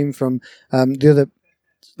Suzuki team, from the other,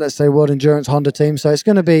 let's say, World Endurance Honda team. So it's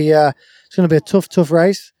going to be a tough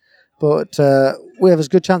race. But we have as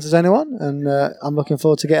good chance as anyone, and I'm looking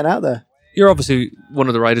forward to getting out there. You're obviously one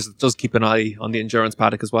of the riders that does keep an eye on the endurance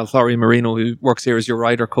paddock as well. Florian Marino, who works here as your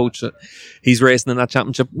rider coach, he's racing in that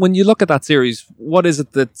championship. When you look at that series, what is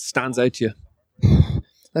it that stands out to you?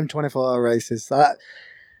 Them 24-hour races. I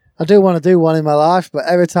do want to do one in my life, but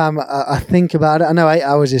every time I think about it, I know 8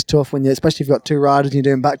 hours is tough especially if you've got two riders and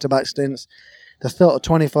you're doing back-to-back stints. The thought of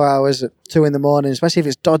 24 hours at 2 in the morning, especially if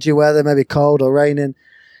it's dodgy weather, maybe cold or raining.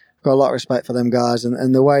 Got a lot of respect for them guys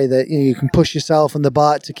and the way that you can push yourself and the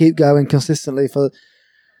bike to keep going consistently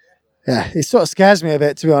it sort of scares me a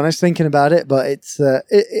bit, to be honest, thinking about it, but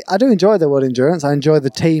I do enjoy the World Endurance. I enjoy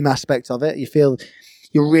the team aspect of it. You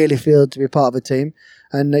really feel to be part of a team,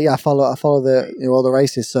 and I follow the all the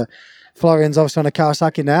races. So Florian's obviously on a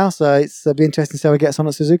Kawasaki now, so it'll be interesting to see how he gets on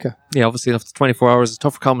at Suzuka. Yeah, obviously after 24 hours, it's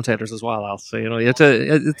tough for commentators as well, Al. So,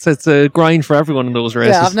 it's a grind for everyone in those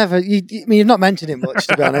races. Yeah, you've not mentioned it much,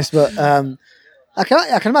 to be honest, but I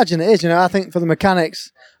can imagine it is. I think for the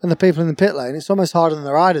mechanics and the people in the pit lane, it's almost harder than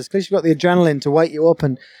the riders because you've got the adrenaline to wake you up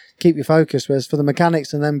and keep you focused, whereas for the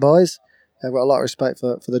mechanics and them boys, they've got a lot of respect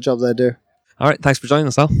for the job they do. All right, thanks for joining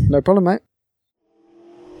us, Al. No problem, mate.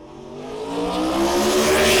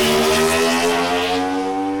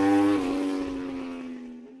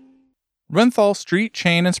 Renthal street,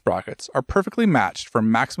 chain, and sprockets are perfectly matched for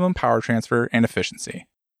maximum power transfer and efficiency.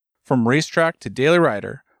 From racetrack to daily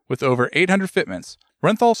rider, with over 800 fitments,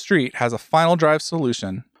 Renthal Street has a final drive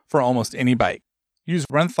solution for almost any bike. Use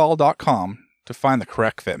renthal.com to find the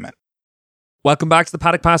correct fitment. Welcome back to the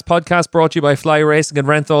Paddock Pass podcast, brought to you by Fly Racing and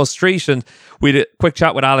Renthal Street. And we had a quick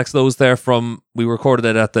chat with Alex Lowes there we recorded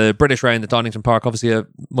it at the British Round at Donington Park. Obviously a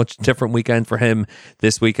much different weekend for him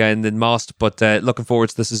this weekend in Most, but looking forward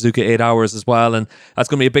to the Suzuka 8 Hours as well. And that's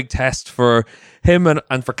going to be a big test for him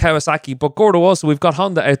and for Kawasaki. But Gordo, also, we've got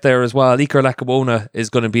Honda out there as well. Iker Lecuona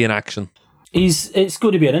is going to be in action. It's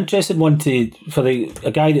going to be an interesting one for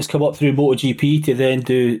a guy that's come up through MotoGP to then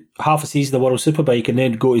do half a season of World Superbike and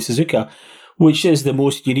then go to Suzuka, which is the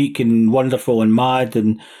most unique and wonderful and mad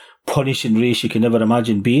and punishing race you can ever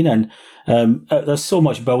imagine being in. There's so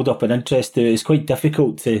much build-up and interest to it. It's quite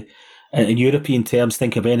difficult to, in European terms,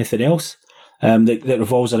 think of anything else that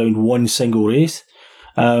revolves around one single race.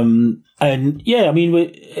 And yeah, I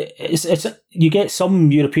mean, it's you get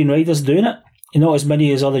some European riders doing it, not as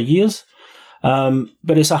many as other years.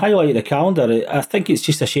 But it's a highlight of the calendar. I think it's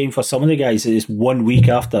just a shame for some of the guys that it's 1 week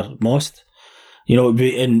after Most. For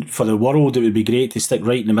the world, it would be great to stick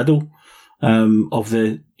right in the middle of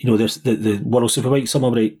the World Superbike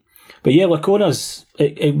summer break. But yeah, Lecuona's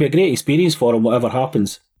it'd be a great experience for him, whatever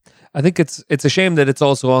happens. I think it's a shame that it's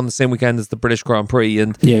also on the same weekend as the British Grand Prix.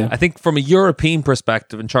 And yeah, I think from a European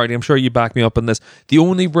perspective, and Charlie, I'm sure you back me up on this, the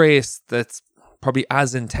only race that's probably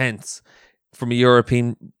as intense from a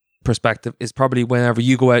European perspective is probably whenever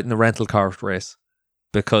you go out in the rental car race,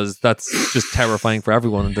 because that's just terrifying for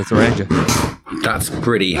everyone that's around you. That's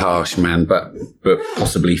pretty harsh, man, but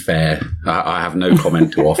possibly fair. I have no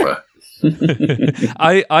comment to offer.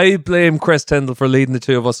 I blame Chris Tyndall for leading the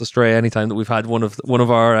two of us astray anytime that we've had one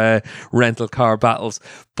of our rental car battles.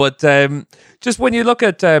 But just when you look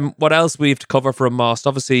at what else we have to cover from Most,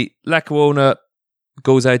 obviously Lecuona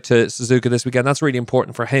goes out to Suzuka this weekend. That's really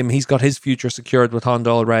important for him. He's got his future secured with Honda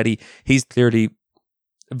already. He's clearly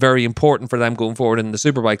very important for them going forward in the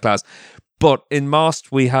Superbike class. But in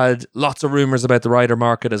Most, we had lots of rumours about the rider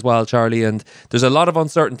market as well, Charlie, and there's a lot of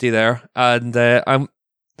uncertainty there. And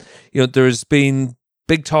there's been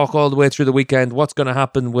big talk all the way through the weekend. What's going to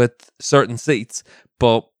happen with certain seats?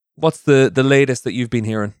 But what's the latest that you've been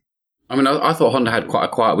hearing? I mean, I thought Honda had quite a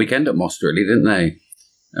quiet weekend at Most, really, didn't they?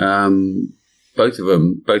 Both of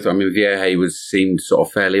them. I mean, Vierge seemed sort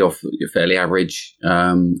of fairly average,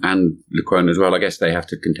 and Lecuona as well. I guess they have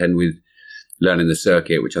to contend with learning the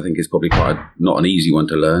circuit, which I think is probably not an easy one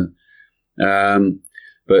to learn.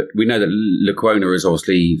 But we know that Lecuona is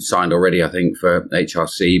obviously signed already, I think, for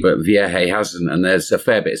HRC, but Vierge hasn't, and there's a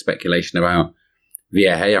fair bit of speculation about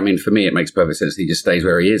Vierge. I mean, for me, it makes perfect sense that he just stays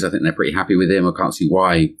where he is. I think they're pretty happy with him. I can't see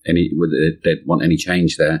why they'd want any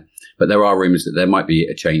change there. But there are rumours that there might be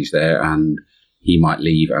a change there, and he might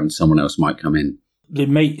leave and someone else might come in. They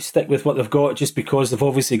might stick with what they've got just because they've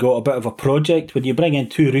obviously got a bit of a project. When you bring in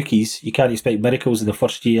two rookies, you can't expect miracles in the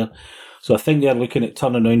first year. So I think they're looking at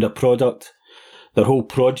turning around their product, their whole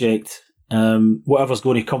project, whatever's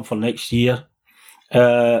going to come for next year.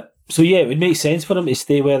 So yeah, it would make sense for them to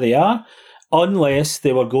stay where they are, unless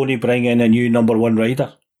they were going to bring in a new number one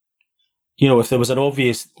rider. If there was an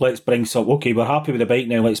obvious, we're happy with the bike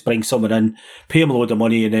now, let's bring someone in, pay them a load of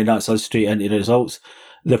money, and then that's us straight into the results.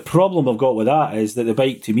 The problem I've got with that is that the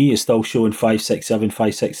bike, to me, is still showing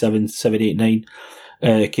 567, 789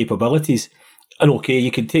 capabilities. And okay,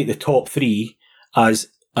 you can take the top three as,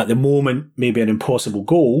 at the moment, maybe an impossible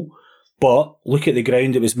goal, but look at the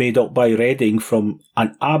ground it was made up by Reading from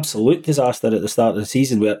an absolute disaster at the start of the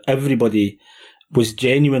season, where everybody was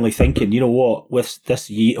genuinely thinking, with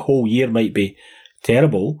this whole year might be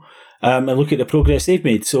terrible, and look at the progress they've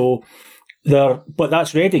made. So but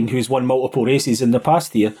that's Reading, who's won multiple races in the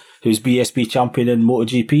past year, who's BSB champion and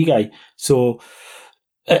MotoGP guy. So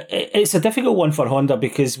it's a difficult one for Honda,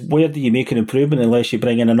 because where do you make an improvement unless you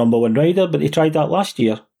bring in a number one rider? But they tried that last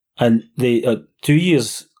year, and they 2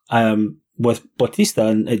 years with Bautista,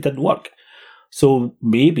 and it didn't work. So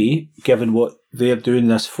maybe, given what they're doing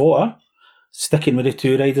this for, sticking with the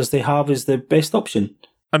two riders they have is the best option.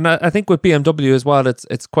 And I think with BMW as well,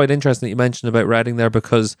 it's quite interesting that you mentioned about Reading there,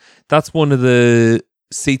 because that's one of the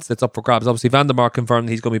seats that's up for grabs. Obviously, Van der Mark confirmed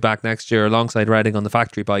he's going to be back next year alongside Reading on the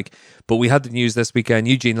factory bike. But we had the news this weekend,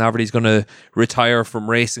 Eugene Laverty's going to retire from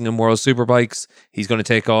racing in World Superbikes. He's going to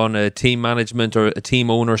take on a team management or a team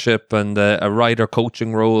ownership and a rider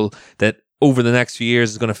coaching role that over the next few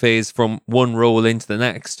years is going to phase from one role into the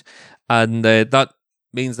next. And that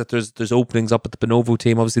means that there's openings up at the Bonovo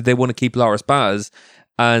team. Obviously, they want to keep Loris Baz.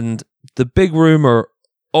 And the big rumour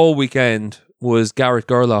all weekend was Garrett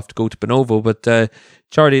Gerloff to go to Bonovo, but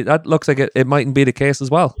Charlie, that looks like it mightn't be the case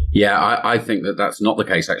as well. Yeah, I think that's not the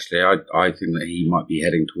case, actually. I think that he might be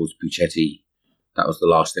heading towards Puccetti. That was the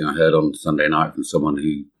last thing I heard on Sunday night from someone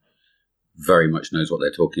who very much knows what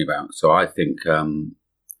they're talking about. So I think, I'm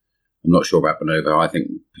not sure about Bonovo. I think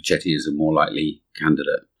Puccetti is a more likely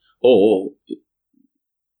candidate. Or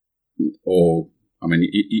I mean,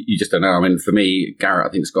 you just don't know. I mean, for me, Garrett,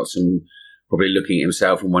 I think, has got some probably looking at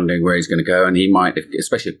himself and wondering where he's going to go. And he might,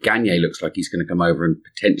 especially if Gagne looks like he's going to come over and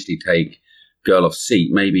potentially take Gerloff's seat,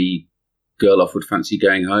 maybe Gerloff would fancy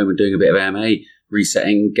going home and doing a bit of AMA,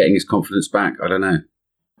 resetting, getting his confidence back. I don't know.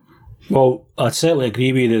 Well, I'd certainly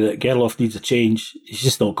agree with you that Gerloff needs a change. He's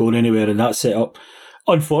just not going anywhere in that setup.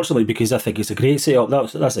 Unfortunately, because I think it's a great setup.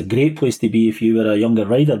 That's a great place to be if you were a younger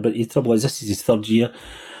rider. But the trouble is, this is his third year.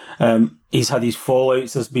 He's had his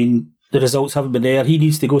fallouts. The results haven't been there. He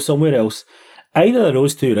needs to go somewhere else. Either of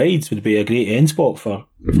those two rides would be a great end spot for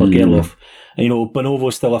Gerloff. And,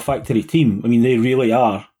 Bonovo's still a factory team. I mean, they really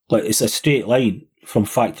are. Like, it's a straight line from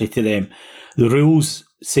factory to them. The rules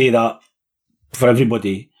say that for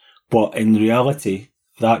everybody, but in reality,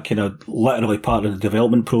 that kind of literally part of the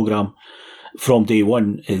development program from day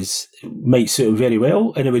one might suit him very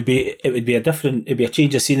well, and it'd be a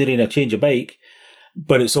change of scenery and a change of bike,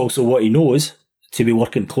 but it's also what he knows to be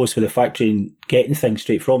working close with the factory and getting things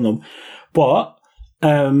straight from them. But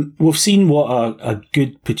we've seen what a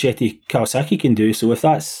good Puccetti Kawasaki can do. So if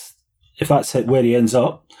that's where he ends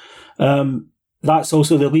up, that's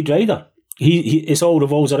also the lead rider. It's all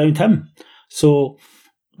revolves around him. So,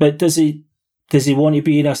 but does he want to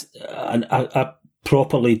be in a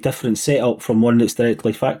properly different setup from one that's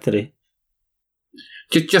directly factory?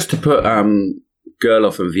 Just to put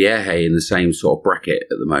Gerloff and Vierge in the same sort of bracket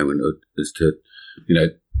at the moment, as to,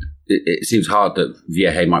 it seems hard that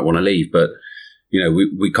Vierge might want to leave, but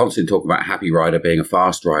we constantly talk about happy rider being a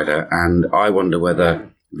fast rider, and I wonder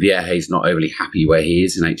whether Vierge's not overly happy where he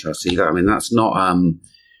is in HRC. I mean, that's not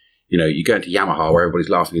you go into Yamaha where everybody's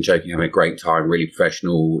laughing and joking, having a great time, really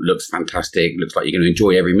professional, looks fantastic, looks like you're going to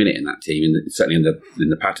enjoy every minute in that team, certainly in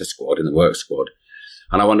the Pata squad, in the work squad.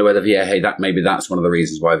 And I wonder whether Vierge, that's one of the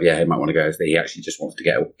reasons why Vierge might want to go, is that he actually just wants to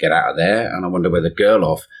get out of there. And I wonder whether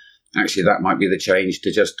Gerloff, actually that might be the change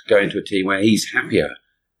to just go into a team where he's happier.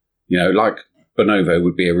 Like Bonovo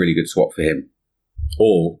would be a really good swap for him.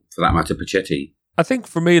 Or, for that matter, Puccetti. I think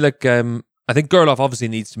for me, I think Gerloff obviously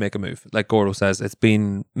needs to make a move. Like Gordo says, it's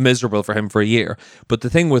been miserable for him for a year. But the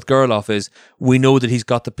thing with Gerloff is we know that he's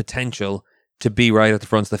got the potential to be right at the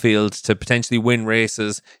front of the field, to potentially win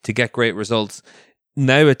races, to get great results.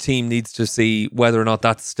 Now a team needs to see whether or not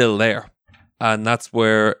that's still there. And that's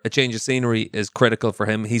where a change of scenery is critical for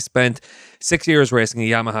him. He spent 6 years racing a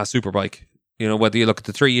Yamaha Superbike. Whether you look at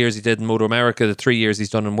the 3 years he did in Moto America, the 3 years he's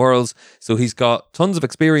done in Worlds. So he's got tons of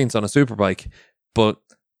experience on a Superbike. But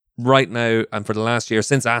right now, and for the last year,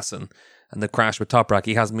 since Assen and the crash with Toprak,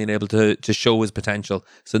 he hasn't been able to show his potential.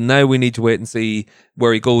 So now we need to wait and see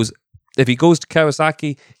where he goes. If he goes to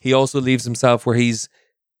Kawasaki, he also leaves himself where he's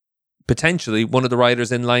potentially one of the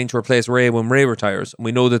riders in line to replace Ray when Ray retires. And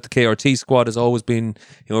we know that the KRT squad has always been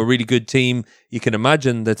a really good team. You can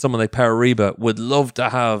imagine that someone like Parariba would love to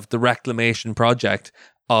have the reclamation project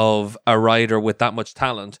of a rider with that much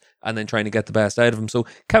talent and then trying to get the best out of him. So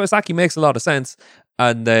Kawasaki makes a lot of sense.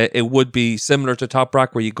 And it would be similar to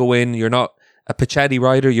Toprak, where you go in, you're not a Puccetti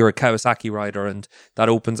rider, you're a Kawasaki rider, and that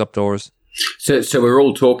opens up doors. So we're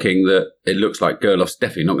all talking that it looks like Gerloff's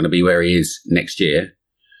definitely not going to be where he is next year.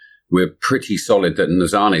 We're pretty solid that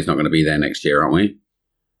Nozani's not going to be there next year, aren't we?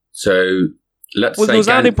 So let's say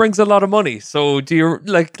Nozani brings a lot of money. So do you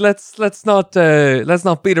let's not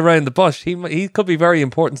beat around the bush. He could be very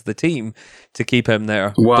important to the team to keep him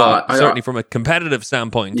there. Well, but certainly from a competitive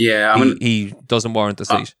standpoint, he doesn't warrant the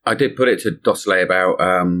seat. I did put it to Dosselet about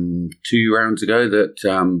 2 rounds ago that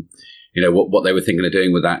what they were thinking of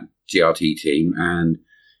doing with that GRT team, and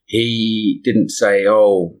he didn't say,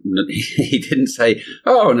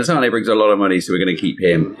 Nozani brings a lot of money, so we're going to keep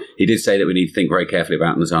him. He did say that we need to think very carefully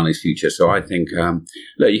about Nozani's future. So I think,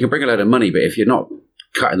 look, you can bring a load of money, but if you're not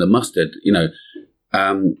cutting the mustard,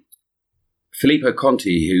 Filippo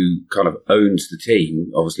Conti, who kind of owns the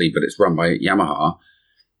team, obviously, but it's run by Yamaha,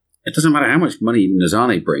 it doesn't matter how much money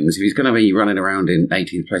Nozani brings. If he's going to be running around in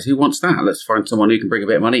 18th place, who wants that? Let's find someone who can bring a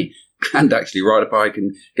bit of money and actually ride a bike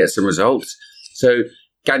and get some results. So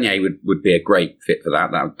Gagne would be a great fit for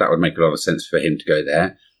that. That would make a lot of sense for him to go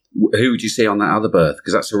there. Who would you see on that other berth?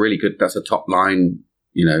 Because that's a top line,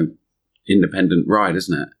 independent ride,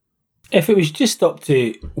 isn't it? If it was just up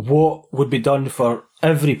to what would be done for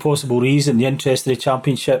every possible reason, the interest of the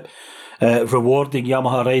championship, rewarding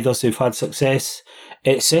Yamaha riders who've had success,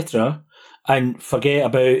 etc. And forget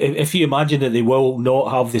about, if you imagine that they will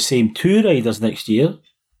not have the same 2 riders next year,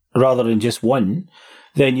 rather than just one,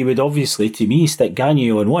 then you would obviously, to me, stick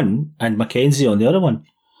Gagne on one and Mackenzie on the other one.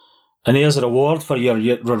 And there's a reward for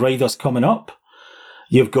your riders coming up.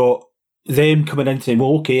 You've got them coming into,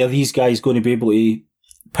 well, okay, are these guys going to be able to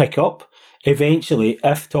pick up? Eventually,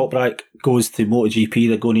 if Toprak goes to MotoGP,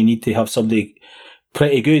 they're going to need to have somebody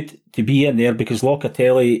pretty good to be in there, because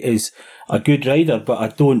Locatelli is a good rider, but I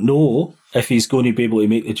don't know if he's going to be able to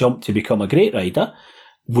make the jump to become a great rider.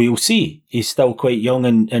 We'll see. He's still quite young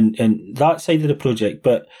in that side of the project,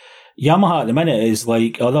 but Yamaha at the minute is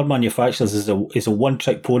like other manufacturers, is a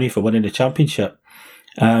one-trick pony for winning the championship.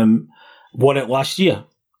 Won it last year.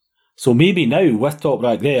 So maybe now with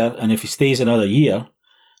Toprak there, and if he stays another year,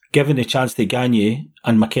 given the chance to Gagne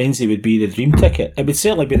and Mackenzie would be the dream ticket. It would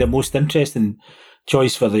certainly be the most interesting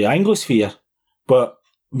choice for the Anglosphere, but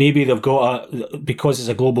maybe they've got because it's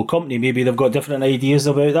a global company, maybe they've got different ideas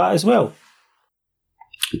about that as well.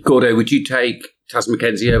 Gordo, would you take Taz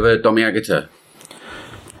Mackenzie over Domi Agata?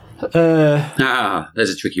 There's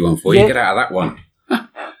a tricky one for you. Get out of that one.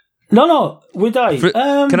 No, would I?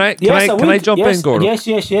 Can I jump in, Gordo?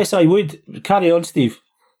 Yes, I would. Carry on, Steve.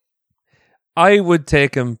 I would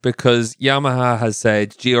take him because Yamaha has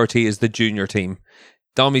said GRT is the junior team.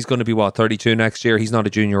 Domi's going to be, 32 next year? He's not a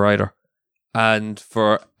junior rider. And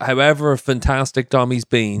for however fantastic Domi's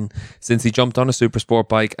been since he jumped on a super sport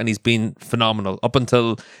bike, and he's been phenomenal up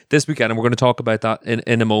until this weekend, and we're going to talk about that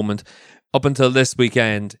in a moment. Up until this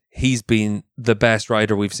weekend, he's been the best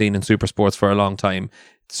rider we've seen in super sports for a long time.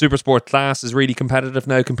 Super sport class is really competitive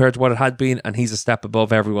now compared to what it had been, and he's a step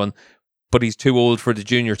above everyone, but he's too old for the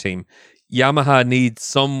junior team. Yamaha needs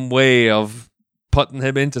some way of putting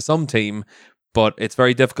him into some team, but it's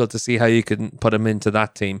very difficult to see how you can put him into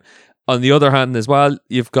that team. On the other hand as well,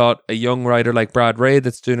 you've got a young rider like Brad Ray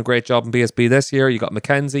that's doing a great job in BSB this year. You got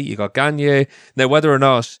Mackenzie, you got Gagne. Now, whether or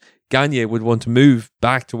not Gagne would want to move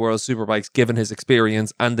back to World Superbikes given his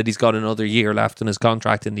experience and that he's got another year left in his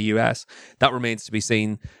contract in the US, that remains to be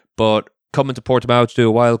seen. But coming to Portimao to do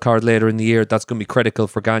a wild card later in the year, that's going to be critical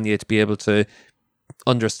for Gagne to be able to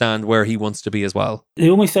understand where he wants to be as well. The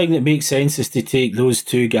only thing that makes sense is to take those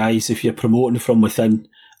 2 guys if you're promoting from within,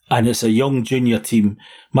 and it's a young junior team.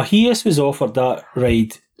 Mahias was offered that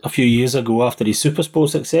ride a few years ago after his Supersport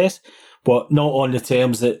success, but not on the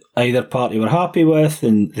terms that either party were happy with,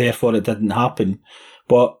 and therefore it didn't happen.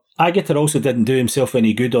 But Agata also didn't do himself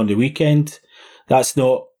any good on the weekend. That's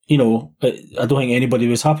not, I don't think anybody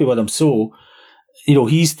was happy with him. So,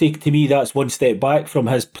 he's to me, that's one step back from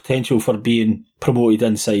his potential for being promoted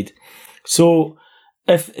inside. So,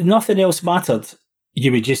 if nothing else mattered,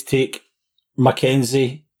 you would just take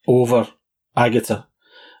Mackenzie over Agata,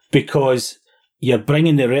 because you're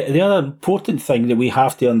bringing the other important thing that we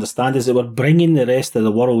have to understand is that we're bringing the rest of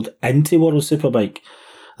the world into World Superbike.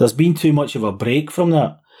 There's been too much of a break from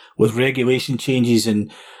that with regulation changes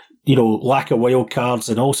and, lack of wild cards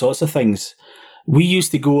and all sorts of things. We used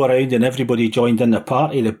to go around and everybody joined in the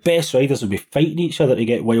party. The best riders would be fighting each other to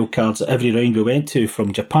get wild cards at every round we went to,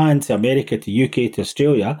 from Japan to America to UK to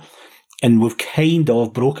Australia. And we've kind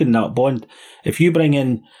of broken that bond. If you bring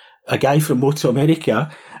in a guy from Moto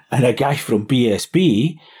America and a guy from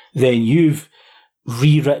BSB, then you've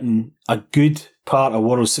rewritten a good part of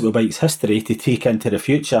World Superbike's history to take into the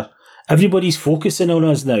future. Everybody's focusing on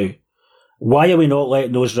us now. Why are we not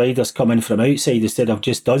letting those riders come in from outside instead of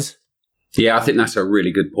just us? Yeah, I think that's a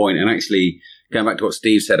really good point. And actually, going back to what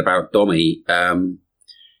Steve said about Domi,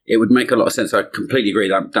 it would make a lot of sense. I completely agree.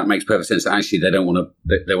 That makes perfect sense. Actually, they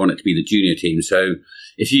want it to be the junior team. So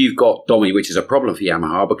if you've got Domi, which is a problem for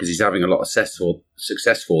Yamaha because he's having a lot of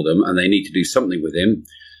success for them, and they need to do something with him,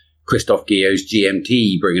 Christoph Guillau's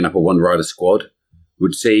GMT bringing up a one-rider squad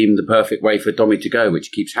would seem the perfect way for Domi to go,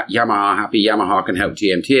 which keeps Yamaha happy. Yamaha can help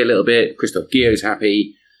GMT a little bit. Christoph Guillau's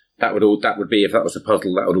happy. That would be, if that was a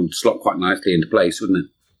puzzle, that would all slot quite nicely into place, wouldn't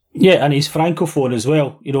it? Yeah, and he's francophone as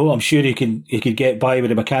well. I'm sure he could get by with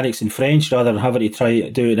the mechanics in French rather than having to try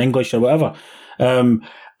to do it in English or whatever.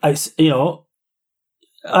 It's he's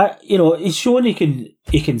shown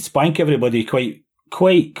he can spank everybody quite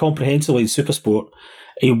comprehensively in Supersport.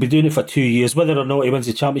 He'll be doing it for 2 years, whether or not he wins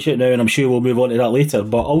the championship now, and I'm sure we'll move on to that later.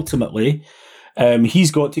 But ultimately,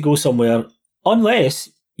 he's got to go somewhere, unless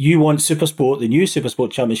you want Supersport, the new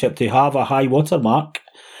Supersport Championship, to have a high watermark,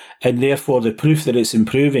 and therefore the proof that it's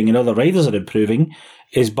improving and other riders are improving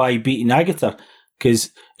is by beating Agata.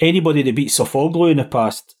 Because anybody that beat Sofoglou in the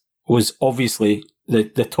past was obviously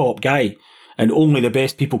the top guy, and only the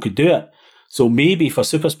best people could do it. So maybe for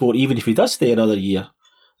Supersport, even if he does stay another year,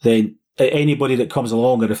 then anybody that comes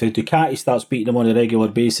along, or if the Ducati starts beating them on a regular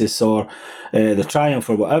basis, or the Triumph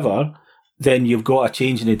or whatever, then you've got a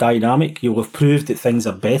change in the dynamic. You'll have proved that things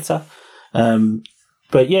are better.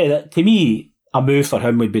 But yeah, to me, a move for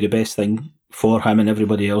him would be the best thing for him and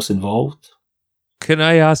everybody else involved. Can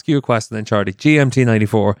I ask you a question then, Charlie?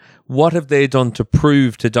 GMT94, what have they done to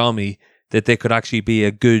prove to Domi that they could actually be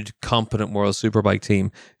a good, competent World Superbike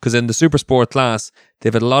team? Because in the Supersport class,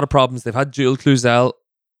 they've had a lot of problems. They've had Jules Cluzel,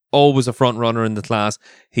 always a front runner in the class.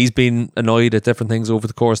 He's been annoyed at different things over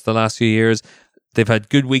the course of the last few years. They've had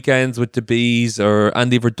good weekends with the Bees or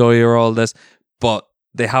Andy Verdoy or all this, but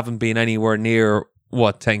they haven't been anywhere near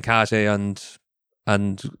what Tenkate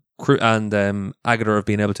and Agador have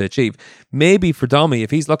been able to achieve. Maybe for Domi,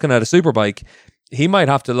 if he's looking at a Superbike, he might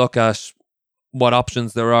have to look at what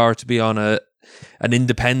options there are to be on an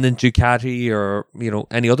independent Ducati or, you know,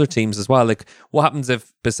 any other teams as well. Like, what happens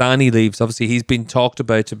if Bassani leaves? Obviously, he's been talked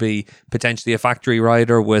about to be potentially a factory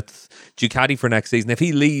rider with Ducati for next season. If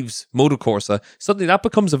he leaves Motocorsa, suddenly that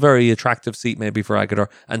becomes a very attractive seat maybe for Agador,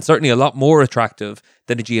 and certainly a lot more attractive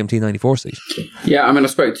than a GMT 94 seat. Yeah, I mean, I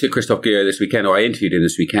spoke to Christophe Guyot this weekend, or I interviewed him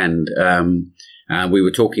this weekend, and we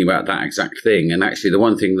were talking about that exact thing. And actually, the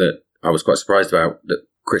one thing that I was quite surprised about that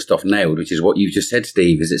Christophe nailed, which is what you just said,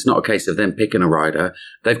 Steve, is it's not a case of them picking a rider.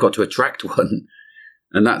 They've got to attract one.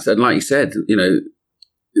 And like you said, you know,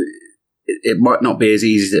 it might not be as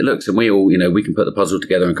easy as it looks. And we all, you know, we can put the puzzle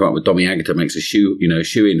together and come up with Domi Aegerter makes a shoe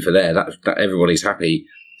in for there. That everybody's happy.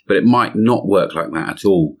 But it might not work like that at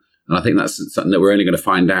all. And I think that's something that we're only going to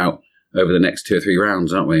find out over the next 2 or 3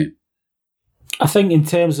 rounds, aren't we? I think in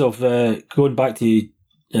terms of going back to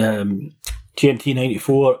GMT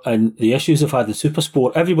 94 and the issues they've had in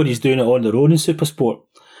Supersport, everybody's doing it on their own in Supersport.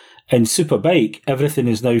 In Superbike, everything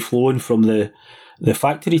is now flowing from the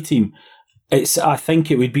factory team. I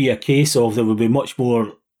think it would be a case of there would be much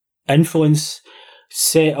more influence,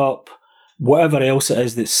 set up, whatever else it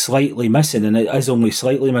is that's slightly missing, and it is only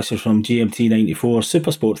slightly missing from GMT 94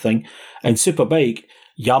 Supersport thing. In Superbike,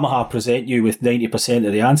 Yamaha present you with 90%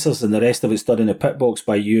 of the answers, and the rest of it's done in the pit box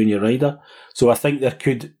by you and your rider. So I think there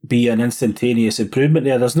could be an instantaneous improvement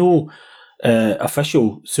there. There's no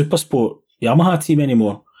official Supersport Yamaha team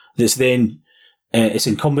anymore. That's then it's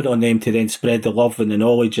incumbent on them to then spread the love and the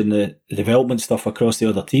knowledge and the development stuff across the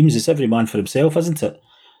other teams. It's every man for himself, isn't it?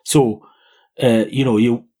 So I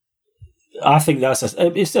think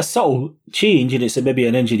it's a subtle change, and it's maybe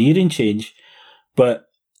an engineering change, but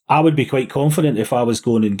I would be quite confident if I was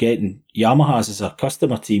going and getting Yamahas as a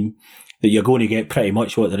customer team that you're going to get pretty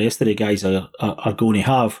much what the rest of the guys are going to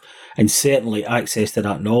have, and certainly access to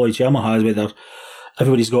that knowledge. Yamaha, whether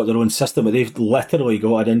everybody's got their own system, but they've literally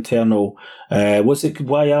got an internal,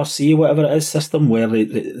 YRC, whatever it is, system where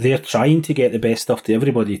they're trying to get the best stuff to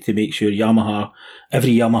everybody to make sure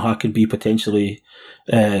every Yamaha can be potentially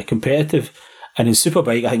competitive. And in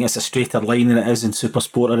Superbike, I think it's a straighter line than it is in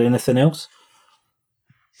Supersport or anything else.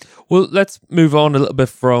 Well, let's move on a little bit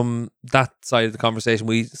from that side of the conversation.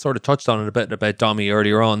 We sort of touched on it a bit about Domi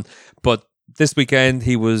earlier on, but this weekend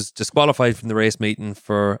he was disqualified from the race meeting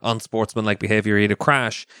for unsportsmanlike behaviour. He had a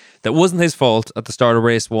crash that wasn't his fault at the start of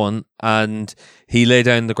race 1, and he lay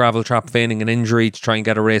down the gravel trap feigning an injury to try and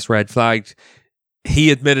get a race red flagged. He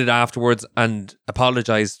admitted afterwards and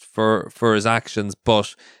apologised for his actions,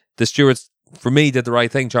 but the stewards, for me, did the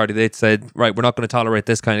right thing, Charlie. They'd said, right, we're not going to tolerate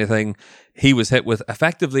this kind of thing. He was hit with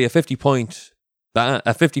effectively a 50-point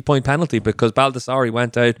penalty because Baldassari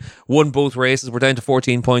went out, won both races. We're down to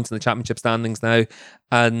 14 points in the championship standings now,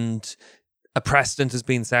 and a precedent has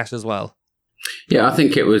been set as well. Yeah, I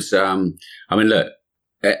think it was. Look,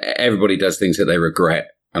 everybody does things that they regret,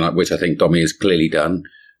 and which I think Domi has clearly done.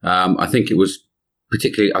 I think it was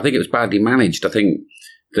badly managed. I think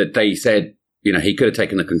that they said, you know, he could have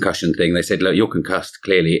taken the concussion thing. They said, look, you're concussed,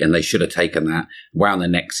 clearly, and they should have taken that, wound their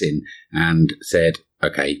necks in, and said,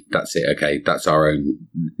 okay, that's it. Okay, that's our own.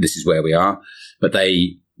 This is where we are. But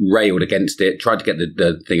they railed against it, tried to get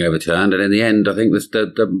the thing overturned, and in the end, I think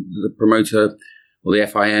the promoter or the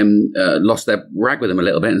FIM lost their rag with them a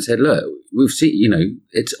little bit and said, look, we've seen, you know,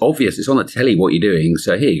 it's obvious, it's on the telly what you're doing,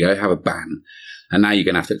 so here you go, have a ban. And now you're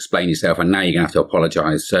going to have to explain yourself, and now you're going to have to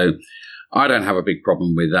apologise. So I don't have a big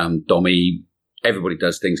problem with Domi. Everybody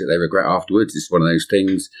does things that they regret afterwards. It's one of those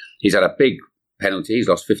things. He's had a big penalty. He's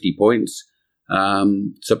lost 50 points.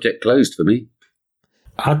 Subject closed for me.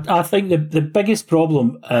 I think the biggest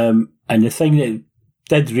problem, and the thing that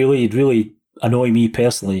did really, really annoy me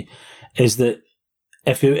personally, is that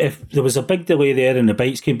if there was a big delay there and the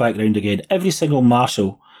bikes came back round again, every single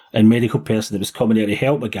marshal and medical person that was coming there to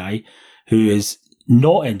help a guy who is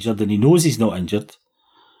not injured and he knows he's not injured,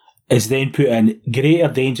 is then put in greater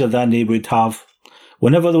danger than they would have.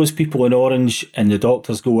 Whenever those people in orange and the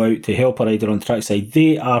doctors go out to help a rider on trackside,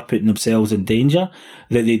 they are putting themselves in danger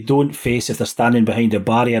that they don't face if they're standing behind a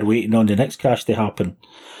barrier waiting on the next crash to happen.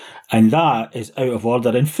 And that is out of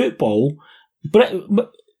order. In football,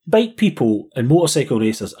 bike people and motorcycle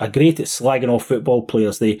racers are great at slagging off football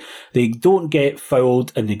players. They don't get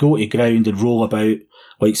fouled and they go to ground and roll about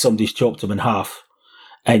like somebody's chopped them in half.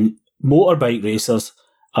 And motorbike racers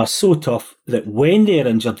are so tough that when they're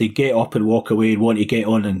injured, they get up and walk away and want to get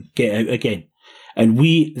on and get out again. And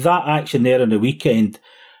that action there on the weekend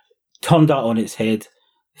turned that on its head.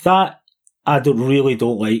 That I really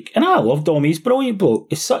don't like. And I love Dom. He's a brilliant bloke.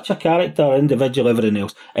 He's such a character, individual, everything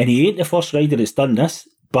else. And he ain't the first rider that's done this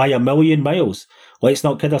by a million miles. Let's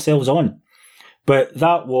not kid ourselves on. But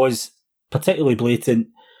that was particularly blatant.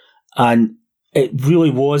 And it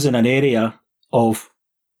really was in an area of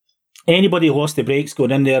anybody lost the brakes going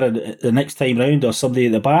in there the next time round or somebody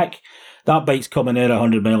at the back, that bike's coming in at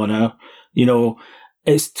 100 mile an hour. You know,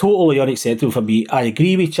 it's totally unacceptable for me. I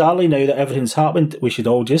agree with Charlie now that everything's happened. We should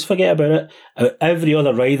all just forget about it. Every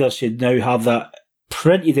other rider should now have that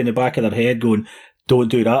printed in the back of their head going, don't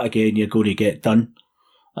do that again, you're going to get done.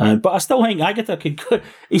 But I still think Aegerter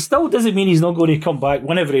he still doesn't mean he's not going to come back,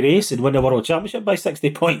 win every race and win the World Championship by 60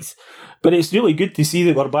 points. But it's really good to see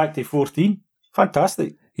that we're back to 14.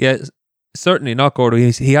 Fantastic. Yeah, certainly not, Gordo.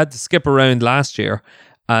 He had to skip around last year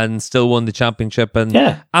and still won the championship. And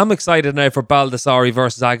yeah. I'm excited now for Baldassarri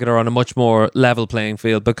versus Aegerter on a much more level playing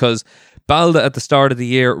field, because Balda at the start of the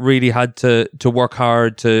year really had to work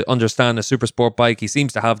hard to understand a super sport bike. He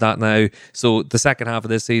seems to have that now. So the second half of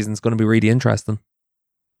this season is going to be really interesting.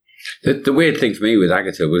 The weird thing for me with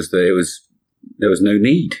Aegerter was that there was no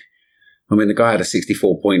need. I mean, the guy had a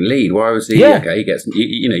 64-point lead. Why was he? Yeah. Okay, he gets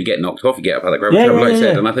you get knocked off, you get up out of the gravel trap, like I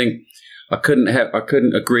said. And I think I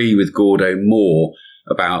couldn't agree with Gordo more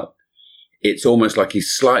about it's almost like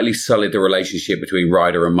he's slightly sullied the relationship between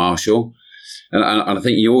Ryder and Marshall. And I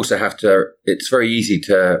think you also have to. It's very easy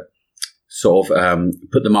to sort of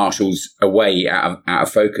put the Marshalls away out of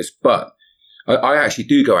focus, but I actually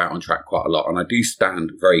do go out on track quite a lot, and I do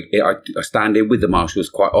stand I stand in with the Marshalls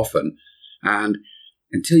quite often, and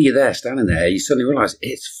until you're there, standing there, you suddenly realise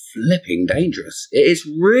it's flipping dangerous. It is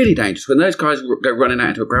really dangerous. When those guys go running out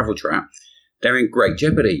into a gravel trap, they're in great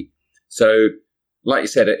jeopardy. So, like you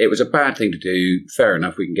said, it was a bad thing to do. Fair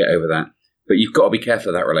enough, we can get over that. But you've got to be careful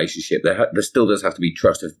of that relationship. There still does have to be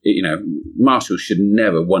trust. Marshals should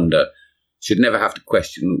never have to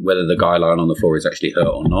question whether the guy lying on the floor is actually hurt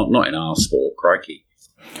or not. Not in our sport, crikey.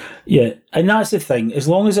 Yeah, and that's the thing. As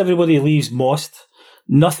long as everybody leaves mossed,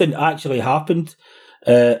 nothing actually happened.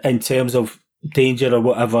 In terms of danger or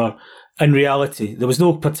whatever, in reality, there was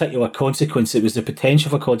no particular consequence. It was the potential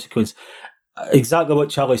for consequence. Exactly what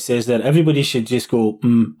Charlie says there. Everybody should just go,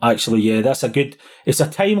 actually, yeah, it's a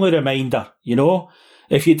timely reminder, you know?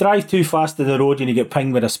 If you drive too fast on the road and you get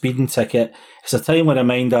pinged with a speeding ticket, it's a timely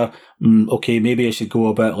reminder, okay, maybe I should go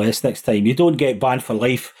a bit less next time. You don't get banned for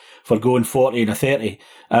life for going 40 and a 30.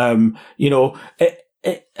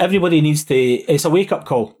 Everybody needs to, it's a wake-up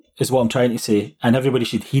call, is what I'm trying to say, and everybody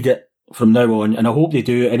should heed it from now on, and I hope they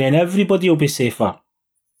do, and then everybody will be safer.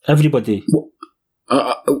 Everybody.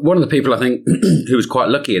 One of the people I think who was quite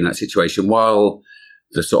lucky in that situation, while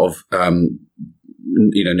the sort of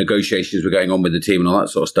negotiations were going on with the team and all that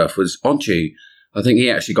sort of stuff, was Onchu. I think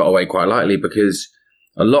he actually got away quite lightly, because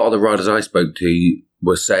a lot of the riders I spoke to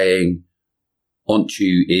were saying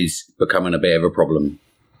Onchu is becoming a bit of a problem.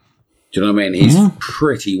 Do you know what I mean? He's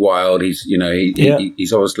pretty wild. He's,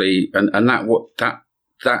 he's obviously, and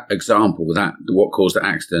that example, that what caused the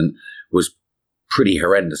accident was pretty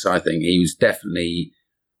horrendous. I think he's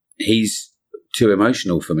too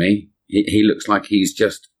emotional for me. He looks like he's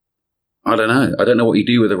just, I don't know what you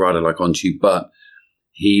do with a rider like Onchu, but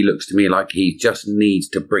he looks to me like he just needs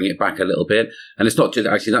to bring it back a little bit. And it's not just,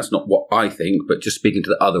 actually, that's not what I think, but just speaking to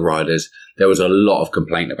the other riders, there was a lot of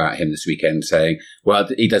complaint about him this weekend saying, well,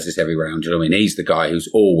 he does this every round. Do you know what I mean? He's the guy who's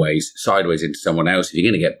always sideways into someone else. If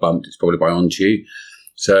you're going to get bumped, it's probably by Onchu.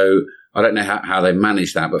 So I don't know how they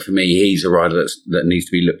manage that, but for me, he's a rider that needs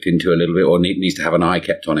to be looked into a little bit, or needs to have an eye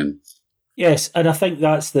kept on him. Yes, and I think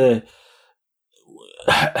that's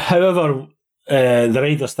however the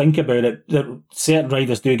riders think about it, certain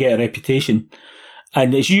riders do get a reputation,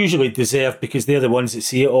 and it's usually deserved because they're the ones that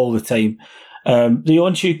see it all the time. The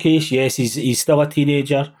Onchu case, yes, he's still a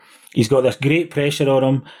teenager. He's got this great pressure on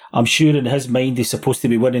him. I'm sure in his mind he's supposed to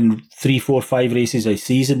be winning 3, 4, 5 races a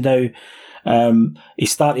season now. He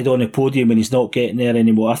started on the podium and he's not getting there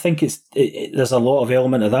anymore. I think there's a lot of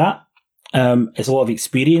element of that. It's a lot of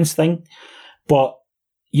experience thing, but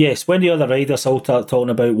yes, when the other riders all start talking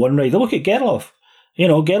about one rider, look at Gerloff. You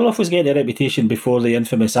know, Gerloff was getting a reputation before the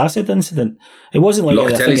infamous acid incident. It wasn't like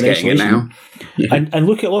Locatelli's getting it now. Yeah. And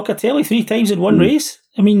look at Locatelli 3 times in one race.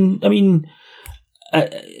 I mean,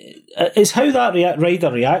 it's how that rider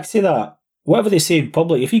reacts to that. Whatever they say in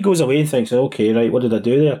public, if he goes away and thinks, okay, right, what did I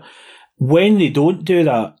do there? When they don't do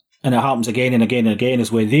that, and it happens again and again and again, is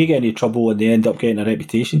when they get into trouble and they end up getting a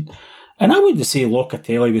reputation. And I wouldn't say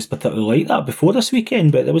Locatelli was particularly like that before this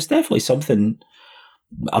weekend, but there was definitely something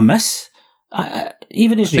amiss.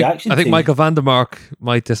 Even his reaction. I think Michael van der Mark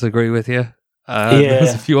might disagree with you.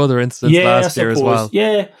 There's a few other incidents last year as well.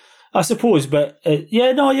 Yeah, I suppose, but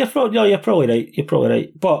you're probably right. You're probably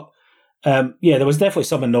right. But there was definitely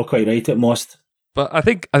something not quite right at most. But I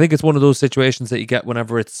think it's one of those situations that you get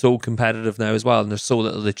whenever it's so competitive now as well, and there's so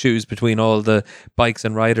little to choose between all the bikes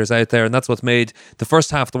and riders out there, and that's what's made the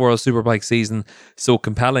first half of the World Superbike season so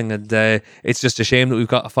compelling. And it's just a shame that we've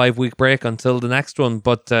got a 5-week break until the next one.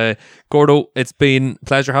 But Gordo, it's been a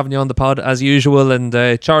pleasure having you on the pod as usual. And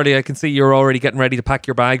Charlie, I can see you're already getting ready to pack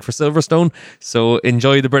your bag for Silverstone, so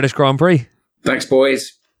enjoy the British Grand Prix. Thanks,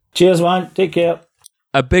 boys. Cheers, man. Take care.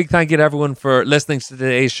 A big thank you to everyone for listening to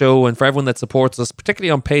today's show and for everyone that supports us,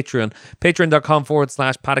 particularly on Patreon.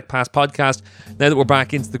 Patreon.com/Paddock Pass Podcast. Now that we're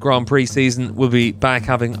back into the Grand Prix season, we'll be back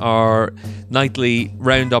having our nightly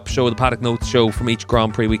roundup show, the Paddock Notes show from each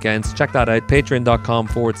Grand Prix weekend. So check that out.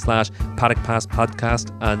 Patreon.com/Paddock Pass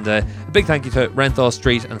Podcast. And a big thank you to Renthal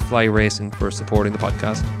Street and Fly Racing for supporting the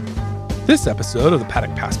podcast. This episode of the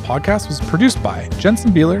Paddock Pass Podcast was produced by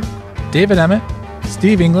Jensen Beeler, David Emmett,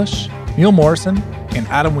 Steve English, Neil Morrison, and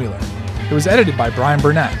Adam Wheeler. It was edited by Brian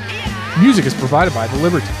Burnett. Music is provided by The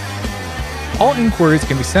Liberty. All inquiries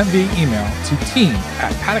can be sent via email to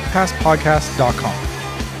team@paddockpasspodcast.com.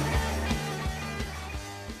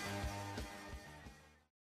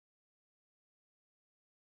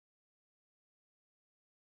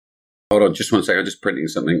 Hold on, just one second. I'm just printing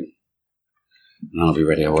something. And I'll be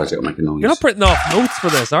ready, otherwise it'll make a noise. You're not printing off notes for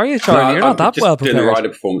this, are you, Charlie? No, You're not that well prepared. Doing the rider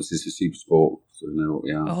performances for Supersport. So we know what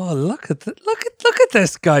we are. Oh, look at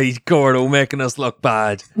this guy, Gordo, making us look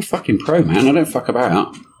bad. I'm a fucking pro, man. I don't fuck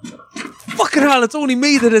about. Fucking hell, it's only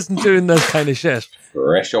me that isn't doing this kind of shit.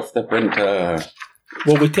 Fresh off the printer.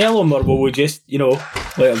 Will we tell him, or will we just,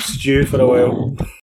 let him stew for a while?